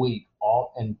once a week.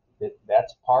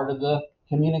 That's part of the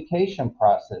communication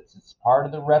process. It's part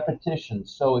of the repetition,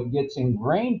 so it gets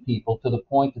ingrained people to the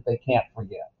point that they can't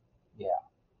forget. Yeah.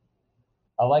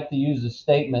 I like to use a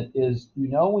statement is,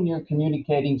 when you're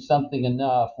communicating something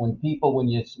enough, when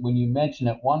you mention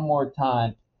it one more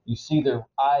time, you see their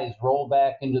eyes roll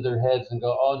back into their heads and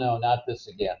go, oh no, not this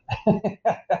again.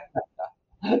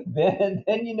 then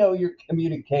you're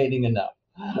communicating enough.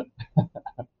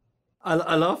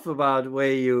 I love about the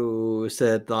way you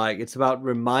said, like, it's about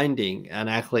reminding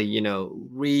and actually,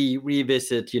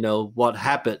 revisit, what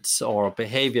habits or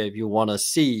behavior you want to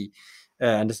see.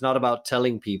 And it's not about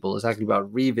telling people, it's actually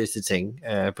about revisiting,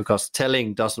 because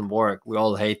telling doesn't work. We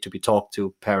all hate to be talked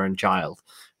to parent-child.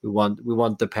 We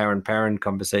want the parent-parent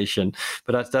conversation,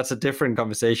 but that's a different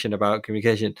conversation about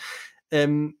communication.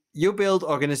 You build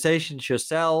organizations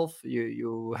yourself.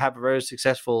 You have a very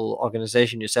successful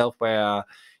organization yourself where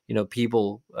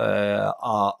people are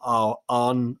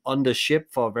on the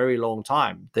ship for a very long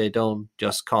time. They don't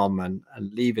just come and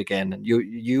leave again. And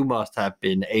you must have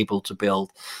been able to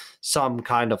build some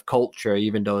kind of culture,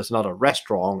 even though it's not a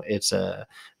restaurant. It's a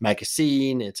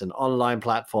magazine. It's an online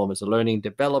platform. It's a learning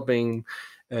developing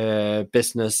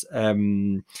business.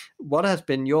 What has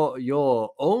been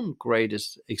your own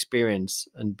greatest experience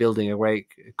in building a great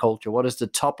culture? What is the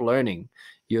top learning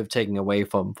you have taken away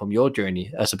from your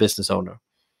journey as a business owner?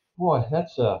 Boy,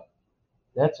 that's a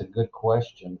good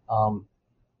question. I'm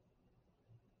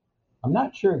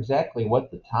not sure exactly what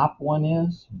the top one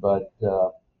is, but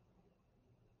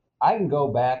I can go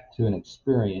back to an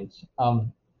experience.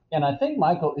 And I think,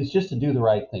 Michael, is just to do the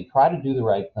right thing. Try to do the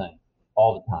right thing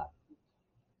all the time.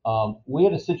 We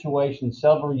had a situation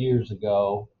several years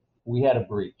ago. We had a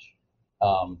breach.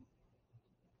 Um,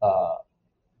 uh,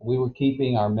 we were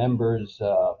keeping our members'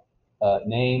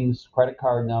 names, credit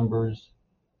card numbers.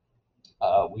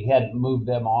 We had moved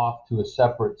them off to a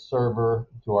separate server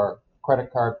to our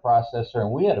credit card processor,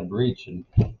 and we had a breach, and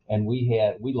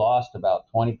we lost about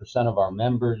 20% of our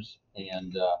members.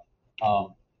 And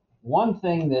one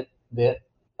thing that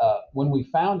when we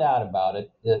found out about it,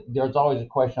 there's always a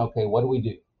question. Okay, what do we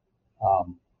do?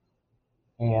 Um,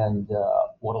 and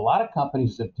what a lot of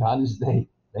companies have done is they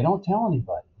don't tell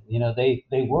anybody.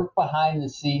 they work behind the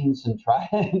scenes and try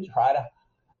and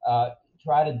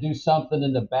try to do something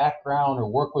in the background or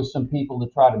work with some people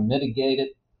to try to mitigate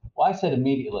it. Well, I said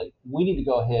immediately, we need to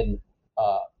go ahead and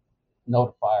uh,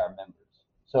 notify our members.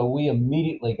 So we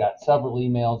immediately got several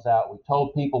emails out. We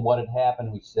told people what had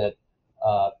happened. We said,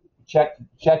 uh, check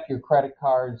your credit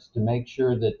cards to make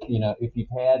sure that if you've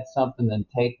had something, then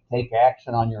take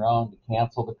action on your own to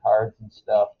cancel the cards and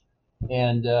stuff.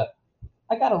 And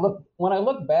I got to look when I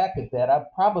look back at that, I'm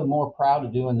probably more proud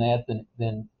of doing that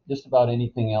than just about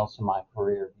anything else in my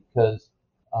career because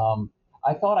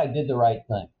I thought I did the right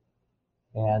thing,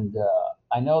 and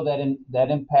I know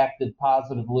that impacted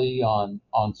positively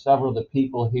on several of the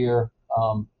people here.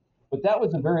 But that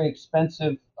was a very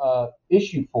expensive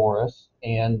issue for us,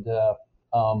 and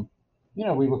um,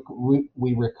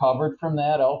 we recovered from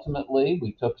that. Ultimately,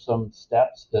 we took some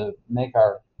steps to make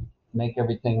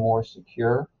everything more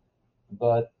secure.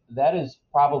 But that is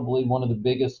probably one of the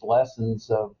biggest lessons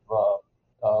of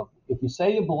if you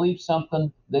say you believe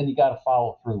something, then you got to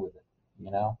follow through with it, you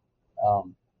know,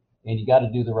 um, and you got to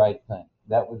do the right thing.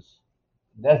 That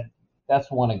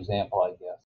that's one example, I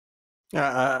guess.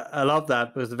 Yeah, I love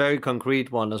that. It's a very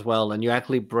concrete one as well, and you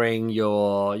actually bring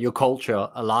your culture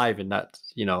alive in that,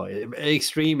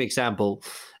 extreme example.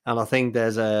 And I think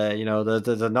there's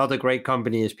there's another great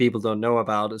company is people don't know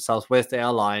about Southwest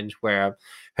Airlines, where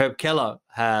Herb Keller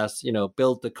has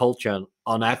built the culture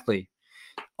on actually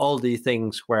all these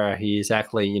things where he's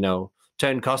actually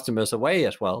turned customers away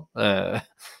as well.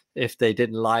 If they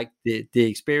didn't like the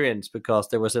experience because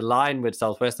there was a line with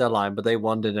Southwest Airlines, but they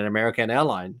wanted an American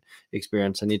airline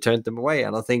experience and he turned them away.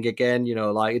 And I think again,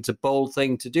 like it's a bold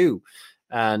thing to do,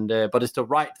 and but it's the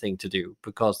right thing to do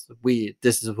because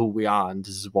this is who we are and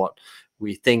this is what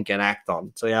we think and act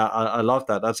on. So yeah, I love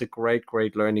that. That's a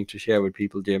great learning to share with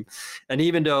people, Jim. And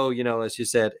even though as you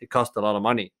said, it cost a lot of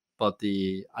money, but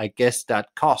I guess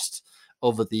that cost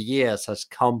over the years has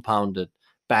compounded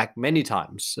back many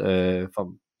times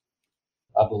from.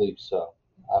 I believe so.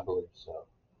 I believe so.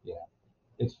 Yeah.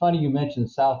 It's funny you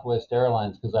mentioned Southwest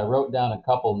Airlines because I wrote down a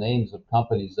couple names of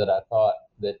companies that I thought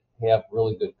that have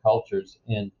really good cultures,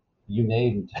 and you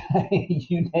named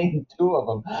you named two of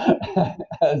them,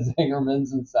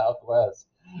 Zingerman's and Southwest.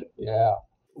 Yeah.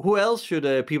 Who else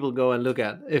should people go and look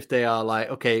at if they are like,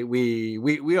 okay, we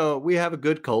have a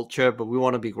good culture, but we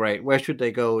want to be great? Where should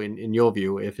they go in your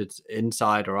view? If it's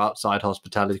inside or outside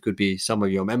hospitality, could be some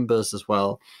of your members as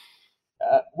well.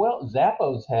 Well,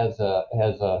 Zappos has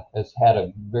had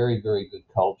a very good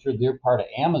culture. They're part of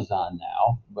Amazon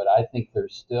now, but I think they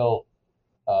still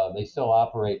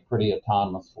operate pretty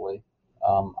autonomously.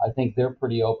 I think they're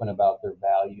pretty open about their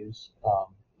values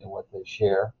and what they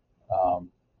share.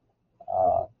 Um,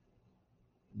 uh,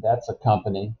 that's a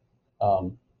company.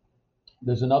 Um,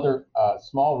 there's another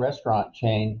small restaurant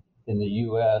chain in the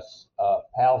U.S.,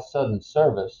 Pal Sudden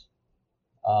Service.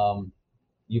 Um,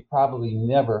 you probably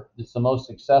never, it's the most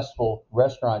successful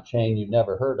restaurant chain you've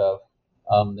never heard of.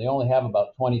 They only have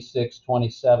about 26,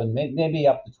 27, maybe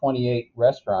up to 28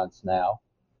 restaurants now,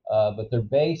 but they're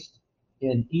based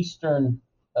in eastern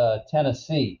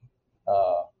Tennessee,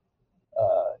 uh,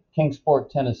 Kingsport,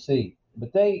 Tennessee.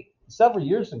 But several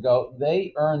years ago,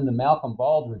 they earned the Malcolm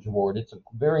Baldrige Award. It's a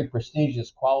very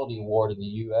prestigious quality award in the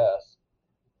U.S.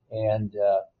 And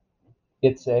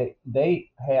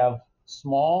they have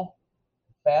small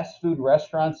fast food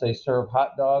restaurants. They serve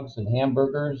hot dogs and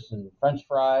hamburgers and French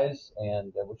fries,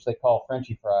 and which they call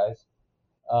Frenchy fries.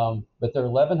 But they're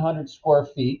 1,100 square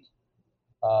feet,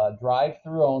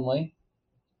 drive-through only.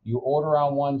 You order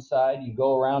on one side, you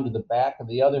go around to the back of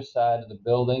the other side of the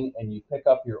building, and you pick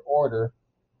up your order.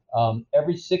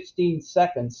 Every 16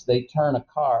 seconds, they turn a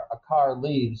car. A car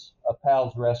leaves a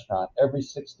Pal's restaurant every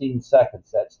 16 seconds.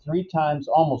 That's three times,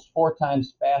 almost four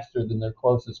times faster than their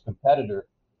closest competitor,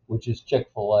 which is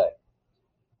Chick-fil-A.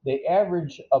 They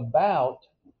average about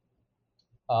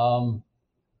um,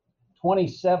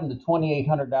 27 to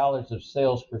 $2,800 of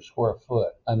sales per square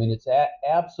foot. I mean, it's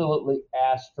absolutely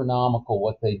astronomical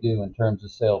what they do in terms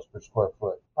of sales per square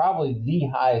foot. Probably the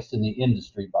highest in the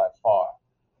industry by far.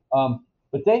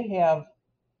 But they have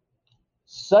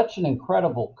such an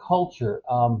incredible culture.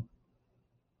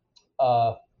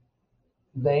 Uh,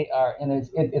 they are, and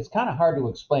it's kind of hard to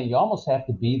explain. You almost have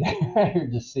to be there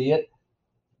to see it.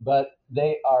 But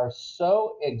they are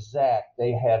so exact.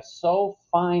 They have so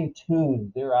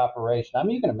fine-tuned their operation. I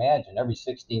mean, you can imagine every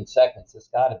 16 seconds, it's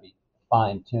got to be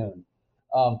fine-tuned.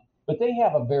 But they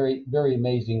have a very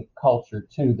amazing culture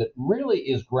too that really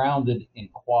is grounded in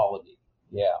quality.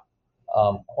 Yeah,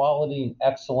 quality and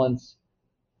excellence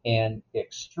and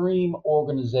extreme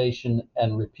organization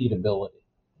and repeatability.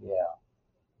 Yeah.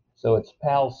 So it's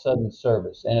Pal's Sudden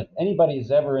Service. And if anybody is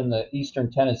ever in the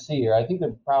Eastern Tennessee, or I think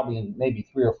they're probably in maybe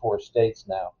 3 or 4 states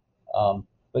now,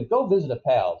 but go visit a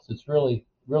Pal's. It's really,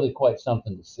 really quite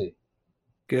something to see.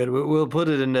 Good. We'll put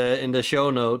it in the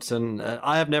show notes, and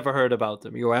I have never heard about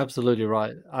them. You're absolutely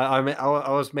right. I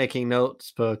was making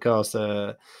notes because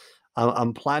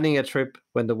I'm planning a trip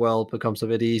when the world becomes a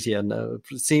bit easier, and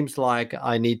it seems like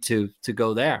I need to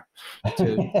go there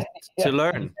to Yeah.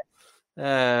 learn.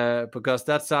 Because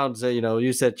that sounds,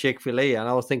 you said Chick-fil-A, and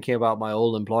I was thinking about my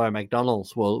old employer,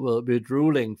 McDonald's, will be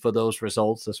drooling for those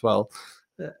results as well.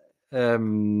 Uh,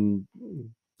 Um,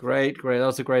 great, great.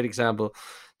 That's a great example,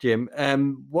 Jim.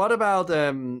 What about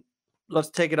let's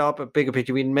take it up a bigger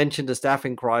picture. We mentioned the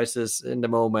staffing crisis in the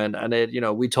moment,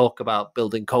 and we talk about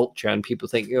building culture, and people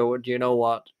think, do you know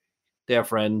what? They're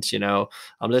friends,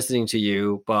 I'm listening to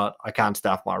you, but I can't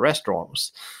staff my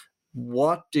restaurants.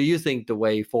 What do you think the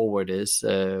way forward is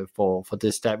for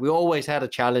this step? We always had a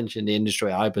challenge in the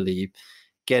industry, I believe,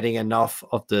 getting enough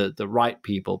of the right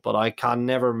people, but I can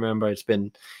never remember it's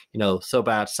been so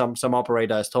bad. Some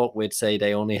operators I talk with say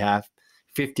they only have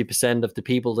 50% of the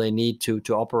people they need to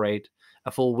operate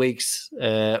a full week's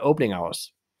opening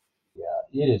hours. Yeah,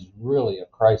 it is really a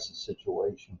crisis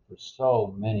situation for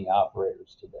so many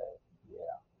operators today.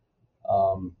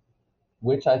 Yeah.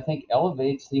 Which I think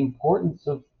elevates the importance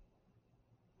of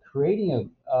creating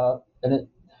I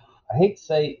hate to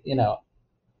say,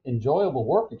 enjoyable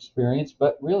work experience,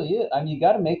 but really you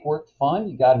got to make work fun.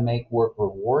 You got to make work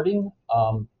rewarding.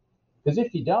 Because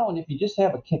if you don't, if you just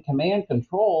have a command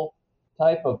control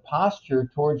type of posture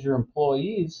towards your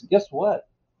employees, guess what?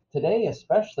 Today,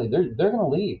 especially, they're going to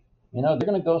leave. They're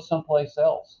going to go someplace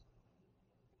else.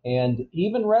 And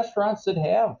even restaurants that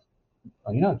have,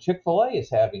 Chick-fil-A is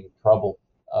having trouble,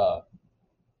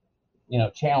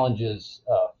 challenges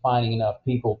finding enough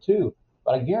people too.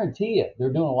 But I guarantee you,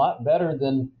 they're doing a lot better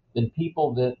than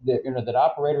people that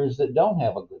operators that don't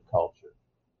have a good culture.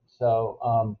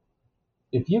 So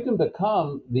if you can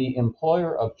become the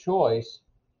employer of choice,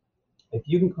 if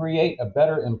you can create a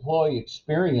better employee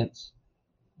experience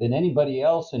than anybody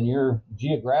else in your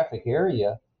geographic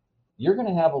area, you're going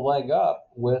to have a leg up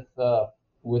with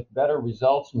better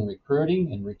results in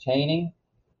recruiting and retaining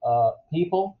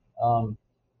people.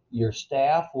 Your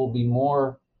staff will be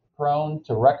more prone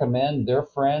to recommend their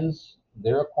friends,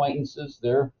 their acquaintances,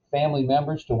 their family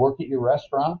members to work at your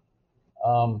restaurant.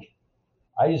 Um,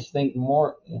 I just think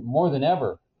more than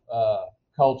ever,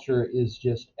 culture is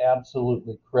just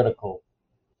absolutely critical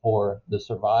for the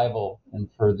survival and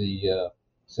for the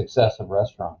success of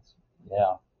restaurants.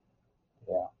 Yeah,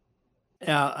 yeah.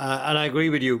 Yeah, and I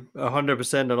agree with you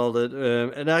 100% on all that.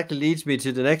 And that actually leads me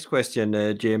to the next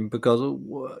question, Jim, because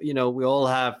we all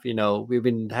have, we've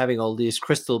been having all these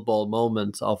crystal ball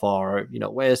moments of our,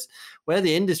 where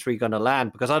the industry going to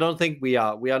land? Because I don't think we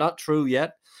are not through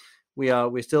yet.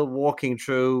 We're still walking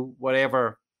through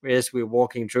whatever it is we're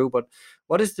walking through. But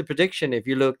what is the prediction if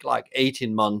you look like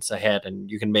 18 months ahead, and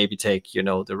you can maybe take,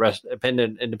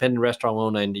 the independent restaurant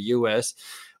owner in the US?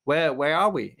 Where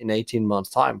are we in 18 months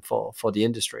time for the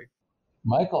industry?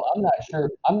 Michael, I'm not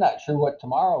sure. I'm not sure what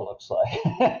tomorrow looks like.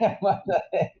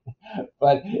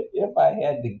 But if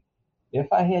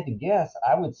I had to guess,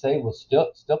 I would say we're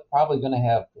still probably going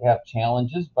to have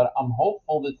challenges, but I'm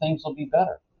hopeful that things will be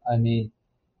better. I mean,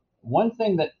 one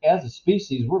thing that as a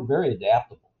species we're very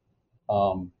adaptable,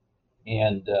 um,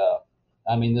 and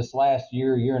I mean this last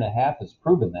year and a half has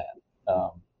proven that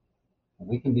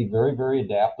we can be very, very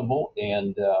adaptable,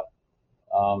 and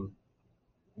um,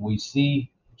 we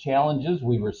see challenges,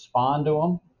 we respond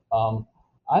to them.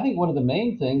 I think one of the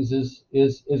main things is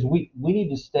we need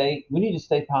to stay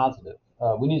positive.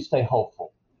 We need to stay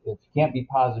hopeful. If you can't be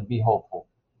positive, be hopeful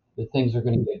that things are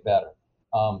going to get better.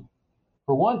 Um,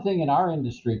 for one thing, in our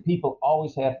industry, people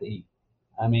always have to eat.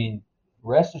 I mean,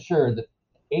 rest assured that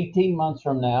 18 months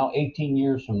from now, 18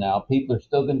 years from now, people are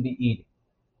still going to be eating,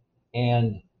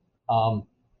 and um,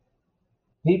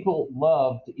 people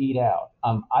love to eat out.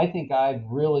 I think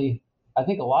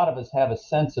a lot of us have a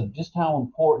sense of just how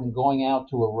important going out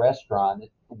to a restaurant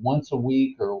once a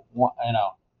week or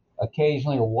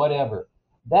occasionally or whatever.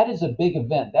 That is a big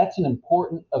event. That's an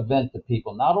important event to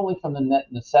people, not only from the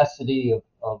necessity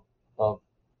of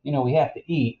we have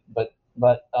to eat, but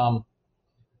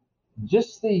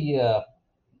just the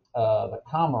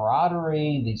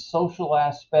camaraderie, the social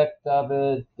aspect of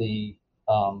it, the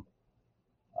um,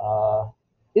 uh,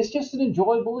 it's just an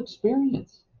enjoyable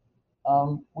experience.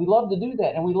 We love to do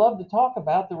that, and we love to talk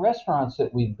about the restaurants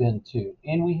that we've been to,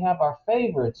 and we have our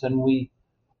favorites, and we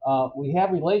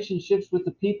have relationships with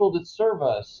the people that serve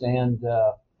us, and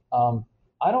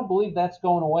I don't believe that's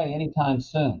going away anytime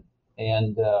soon.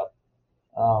 And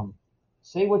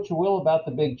say what you will about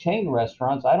the big chain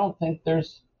restaurants, I don't think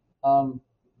there's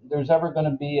ever going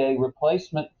to be a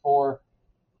replacement for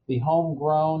the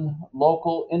homegrown,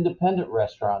 local, independent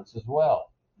restaurants as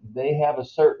well. They have a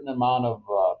certain amount of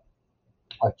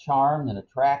a charm and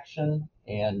attraction,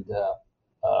 and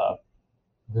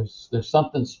there's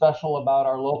something special about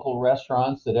our local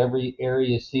restaurants that every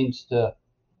area seems to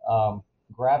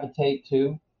gravitate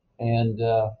to, and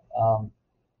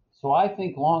so I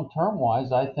think long term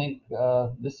wise, I think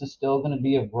this is still going to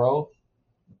be a growth,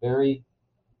 very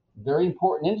very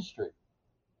important industry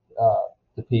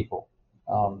to people.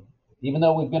 Um, Even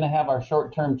though we're going to have our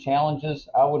short term challenges,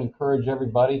 I would encourage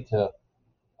everybody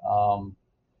um,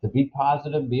 to be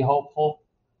positive, be hopeful,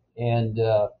 and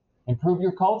improve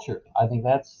your culture. I think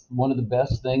that's one of the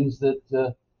best things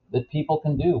that people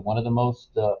can do. One of the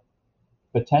most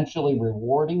potentially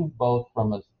rewarding, both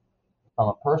from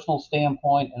a personal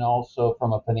standpoint and also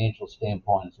from a financial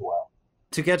standpoint as well.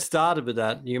 To get started with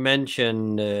that, you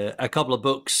mentioned a couple of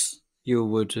books you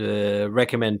would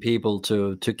recommend people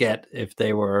to get if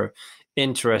they were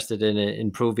interested in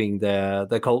improving their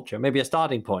culture. Maybe a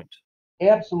starting point.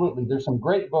 Absolutely. There's some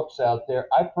great books out there.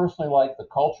 I personally like The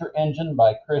Culture Engine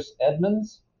by Chris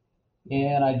Edmonds.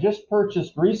 And I just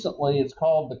purchased recently, it's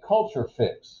called The Culture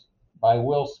Fix by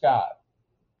Will Scott.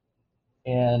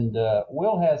 And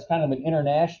Will has kind of an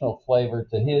international flavor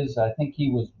to his. I think he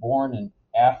was born in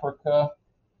Africa,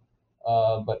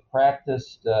 but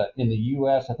practiced in the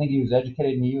U.S. I think he was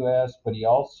educated in the U.S., but he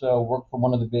also worked for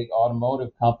one of the big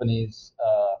automotive companies.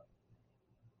 I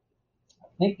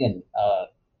think it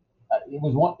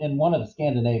was in one of the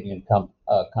Scandinavian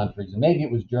countries, and maybe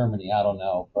it was Germany. I don't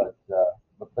know, but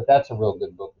that's a real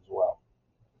good book as well.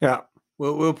 Yeah,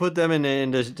 we'll put them in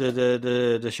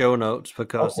the show notes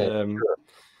because Okay,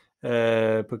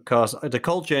 sure. because the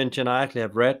Culture Engine I actually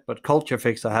have read, but Culture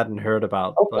Fix I hadn't heard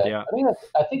about. But Okay, yeah,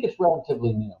 I think it's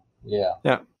relatively new. Yeah.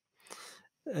 yeah.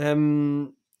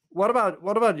 What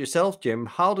about yourself, Jim?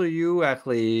 How do you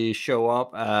actually show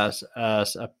up as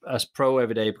pro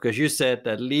every day? Because you said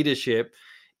that leadership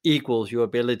equals your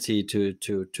ability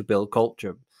to build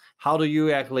culture. How do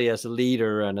you actually, as a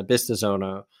leader and a business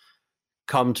owner,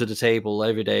 come to the table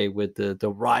every day with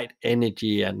the right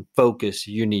energy and focus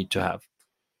you need to have?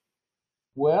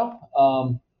 Well,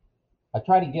 I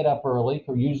try to get up early.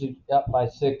 We're usually up by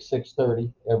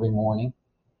 6:30 every morning,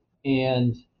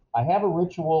 and I have a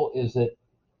ritual. Is that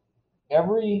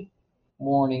every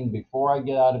morning before I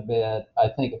get out of bed, I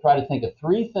try to think of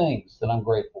three things that I'm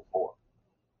grateful for.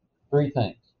 Three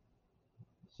things.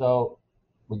 So,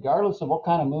 regardless of what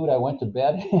kind of mood I went to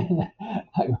bed in,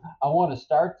 I want to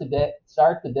start the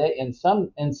day, and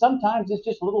sometimes it's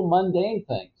just little mundane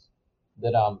things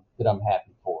that I'm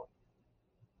happy for.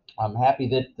 I'm happy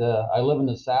that I live in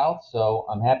the South, so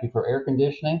I'm happy for air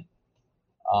conditioning.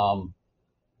 Um,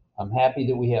 I'm happy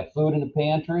that we have food in the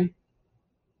pantry.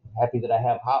 I'm happy that I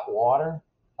have hot water.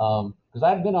 Because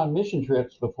I've been on mission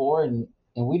trips before, and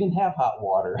we didn't have hot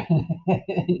water,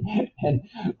 and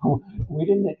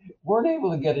we weren't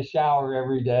able to get a shower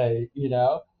every day, you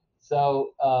know.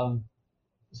 So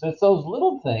so it's those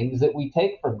little things that we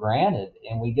take for granted,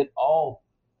 and we get all,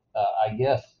 I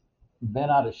guess, bent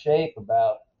out of shape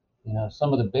about,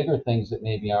 some of the bigger things that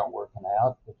maybe aren't working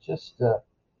out. But just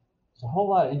it's a whole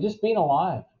lot, and just being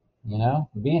alive,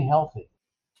 being healthy.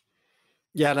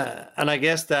 Yeah, and I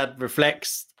guess that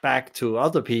reflects back to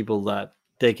other people that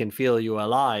they can feel you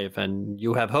alive and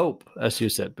you have hope, as you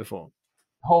said before.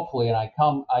 Hopefully, and I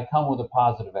come with a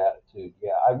positive attitude.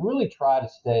 Yeah, I really try to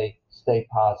stay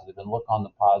positive and look on the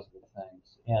positive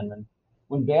things. And then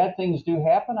when bad things do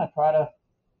happen, I try to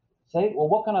say, well,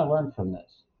 what can I learn from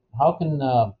this? How can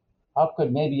how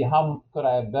could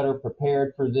I have better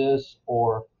prepared for this,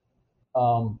 or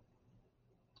um,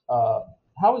 uh,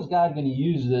 how is God going to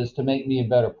use this to make me a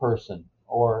better person?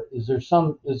 Or is there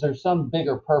some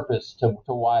bigger purpose to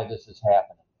why this is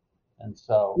happening? And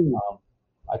so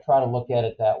I try to look at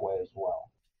it that way as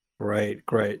well.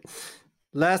 Great.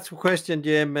 Last question,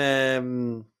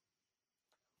 Jim.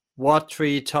 What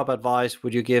three top advice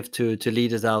would you give to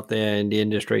leaders out there in the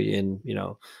industry? And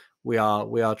we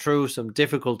are through some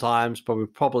difficult times, but we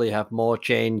probably have more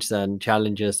change than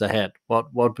challenges ahead.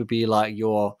 What would be like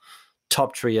your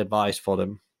top three advice for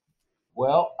them?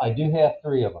 Well, I do have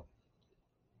three of them: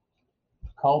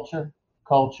 culture,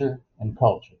 culture, and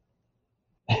culture.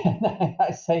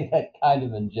 I say that kind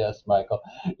of in jest, Michael.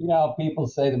 You know how people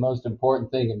say the most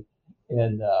important thing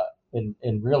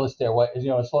in real estate, what is,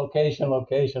 it's location,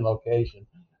 location, location.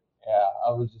 Yeah,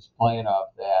 I was just playing off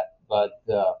that, but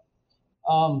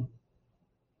um,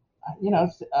 you know,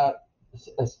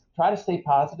 try to stay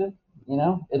positive.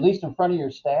 at least in front of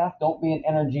your staff. Don't be an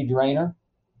energy drainer.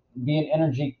 Be an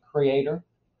energy creator.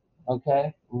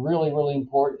 Okay, really, really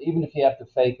important. Even if you have to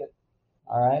fake it.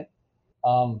 All right.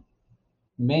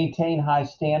 Maintain high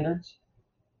standards.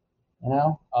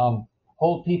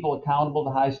 Hold people accountable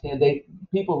to high standards.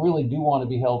 People really do want to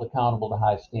be held accountable to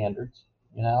high standards.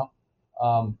 You know,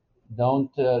 um,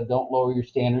 don't lower your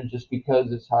standards just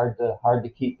because it's hard to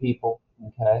keep people.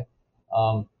 Okay,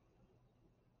 um,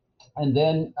 and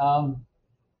then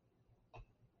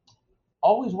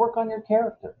always work on your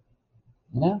character.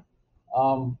 You know,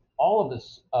 all of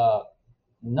us,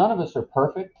 none of us are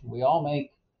perfect. We all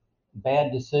make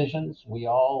bad decisions. We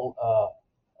all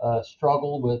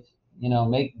struggle with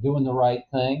doing the right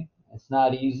thing. It's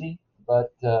not easy,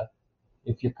 but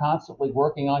if you're constantly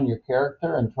working on your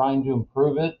character and trying to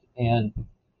improve it and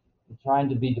trying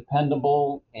to be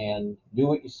dependable and do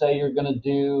what you say you're going to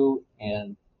do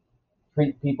and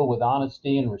treat people with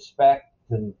honesty and respect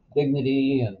and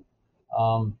dignity and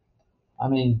um, I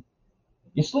mean,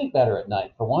 you sleep better at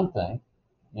night for one thing,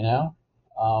 you know.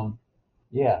 Um,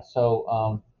 yeah,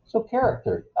 so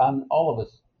character. All of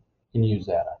us can use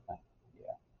that, I think.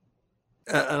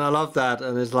 And I love that.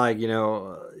 And it's like,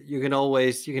 you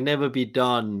can never be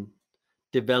done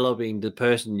developing the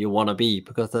person you want to be,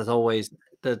 because there's always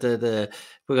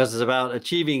because it's about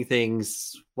achieving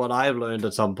things. What I've learned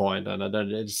at some point, and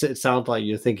it sounds like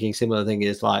you're thinking similar thing,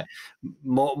 is like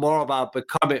more about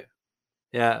becoming.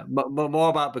 Yeah, more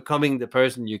about becoming the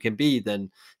person you can be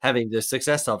than having the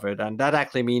success of it, and that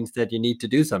actually means that you need to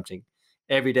do something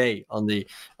every day on the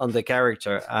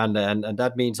character, and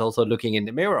that means also looking in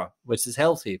the mirror, which is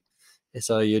healthy,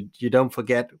 so you don't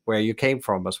forget where you came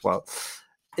from as well.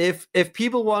 If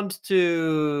people want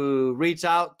to reach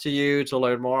out to you to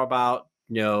learn more about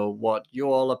what you're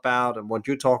all about and what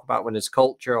you talk about when it's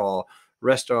culture, or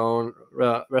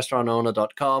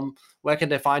restaurantowner.com, where can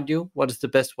they find you? What is the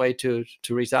best way to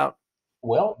reach out?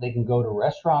 Well, they can go to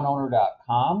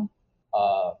restaurantowner.com.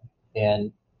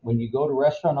 And when you go to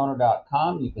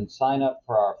restaurantowner.com, you can sign up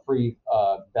for our free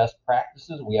best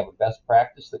practices. We have a best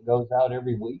practice that goes out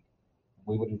every week.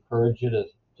 We would encourage you to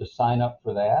sign up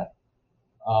for that.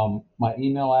 My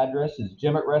email address is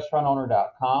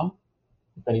jim@restaurantowner.com.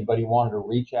 If anybody wanted to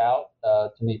reach out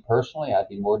to me personally, I'd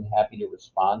be more than happy to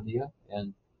respond to you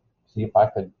and see if I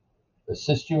could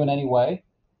assist you in any way.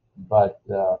 But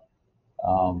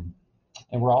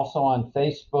and we're also on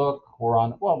Facebook. We're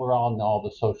on all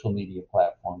the social media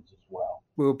platforms as well.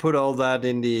 We'll put all that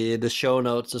in the show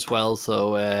notes as well,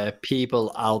 so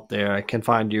people out there can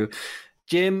find you.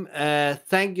 Jim,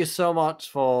 thank you so much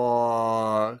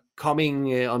for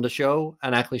coming on the show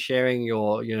and actually sharing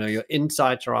your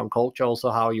insights around culture,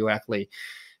 also how you actually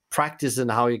practice and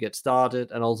how you get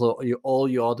started, and also all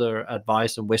your other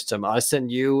advice and wisdom. I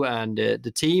send you and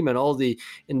the team and all the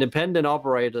independent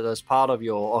operators as part of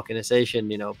your organization,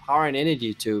 power and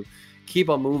energy to keep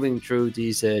on moving through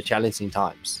these challenging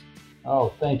times.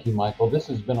 Oh, thank you, Michael. This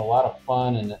has been a lot of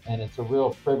fun, and it's a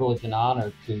real privilege and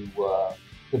honor to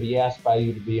be asked by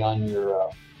you to be on your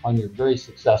very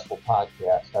successful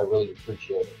podcast. I really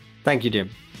appreciate it. Thank you, Jim.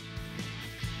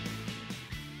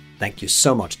 Thank you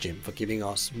so much, Jim, for giving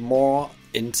us more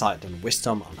insight and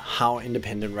wisdom on how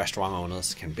independent restaurant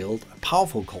owners can build a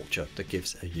powerful culture that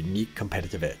gives a unique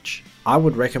competitive edge. I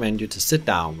would recommend you to sit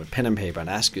down with pen and paper and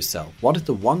ask yourself, what is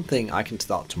the one thing I can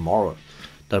start tomorrow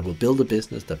that will build a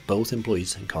business that both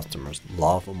employees and customers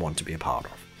love and want to be a part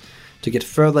of? To get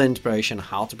further inspiration on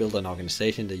how to build an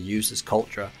organization that uses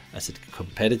culture as a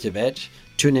competitive edge,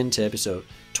 tune in to episode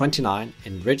 29,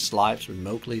 Enriched Lives with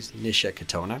Mowgli's Nisha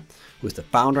Katona, who is the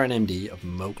founder and MD of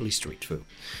Mowgli Street Food.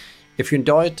 If you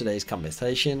enjoyed today's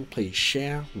conversation, please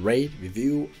share, rate,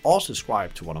 review, or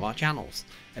subscribe to one of our channels.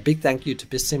 A big thank you to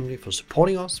BizSimply for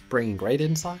supporting us, bringing great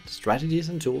insights, strategies,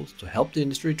 and tools to help the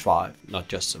industry thrive, not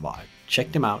just survive.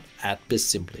 Check them out at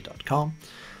bizsimply.com.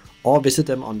 or visit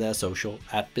them on their social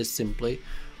at BizSimply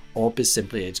or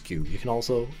BizSimplyHQ. You can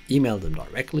also email them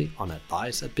directly on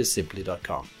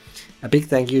advice@bizsimply.com. A big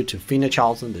thank you to Fina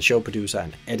Charlton, the show producer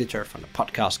and editor from the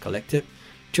Podcast Collective.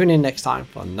 Tune in next time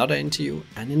for another interview,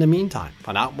 and in the meantime,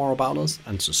 find out more about us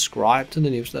and subscribe to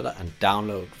the newsletter and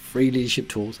download free leadership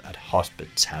tools at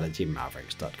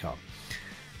hospitalitymavericks.com.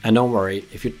 And don't worry,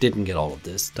 if you didn't get all of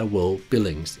this, there will be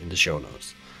links in the show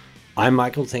notes. I'm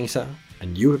Michael Tingsa,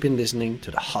 and you have been listening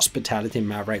to the Hospitality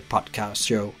Maverick podcast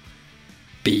show.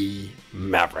 Be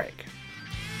Maverick.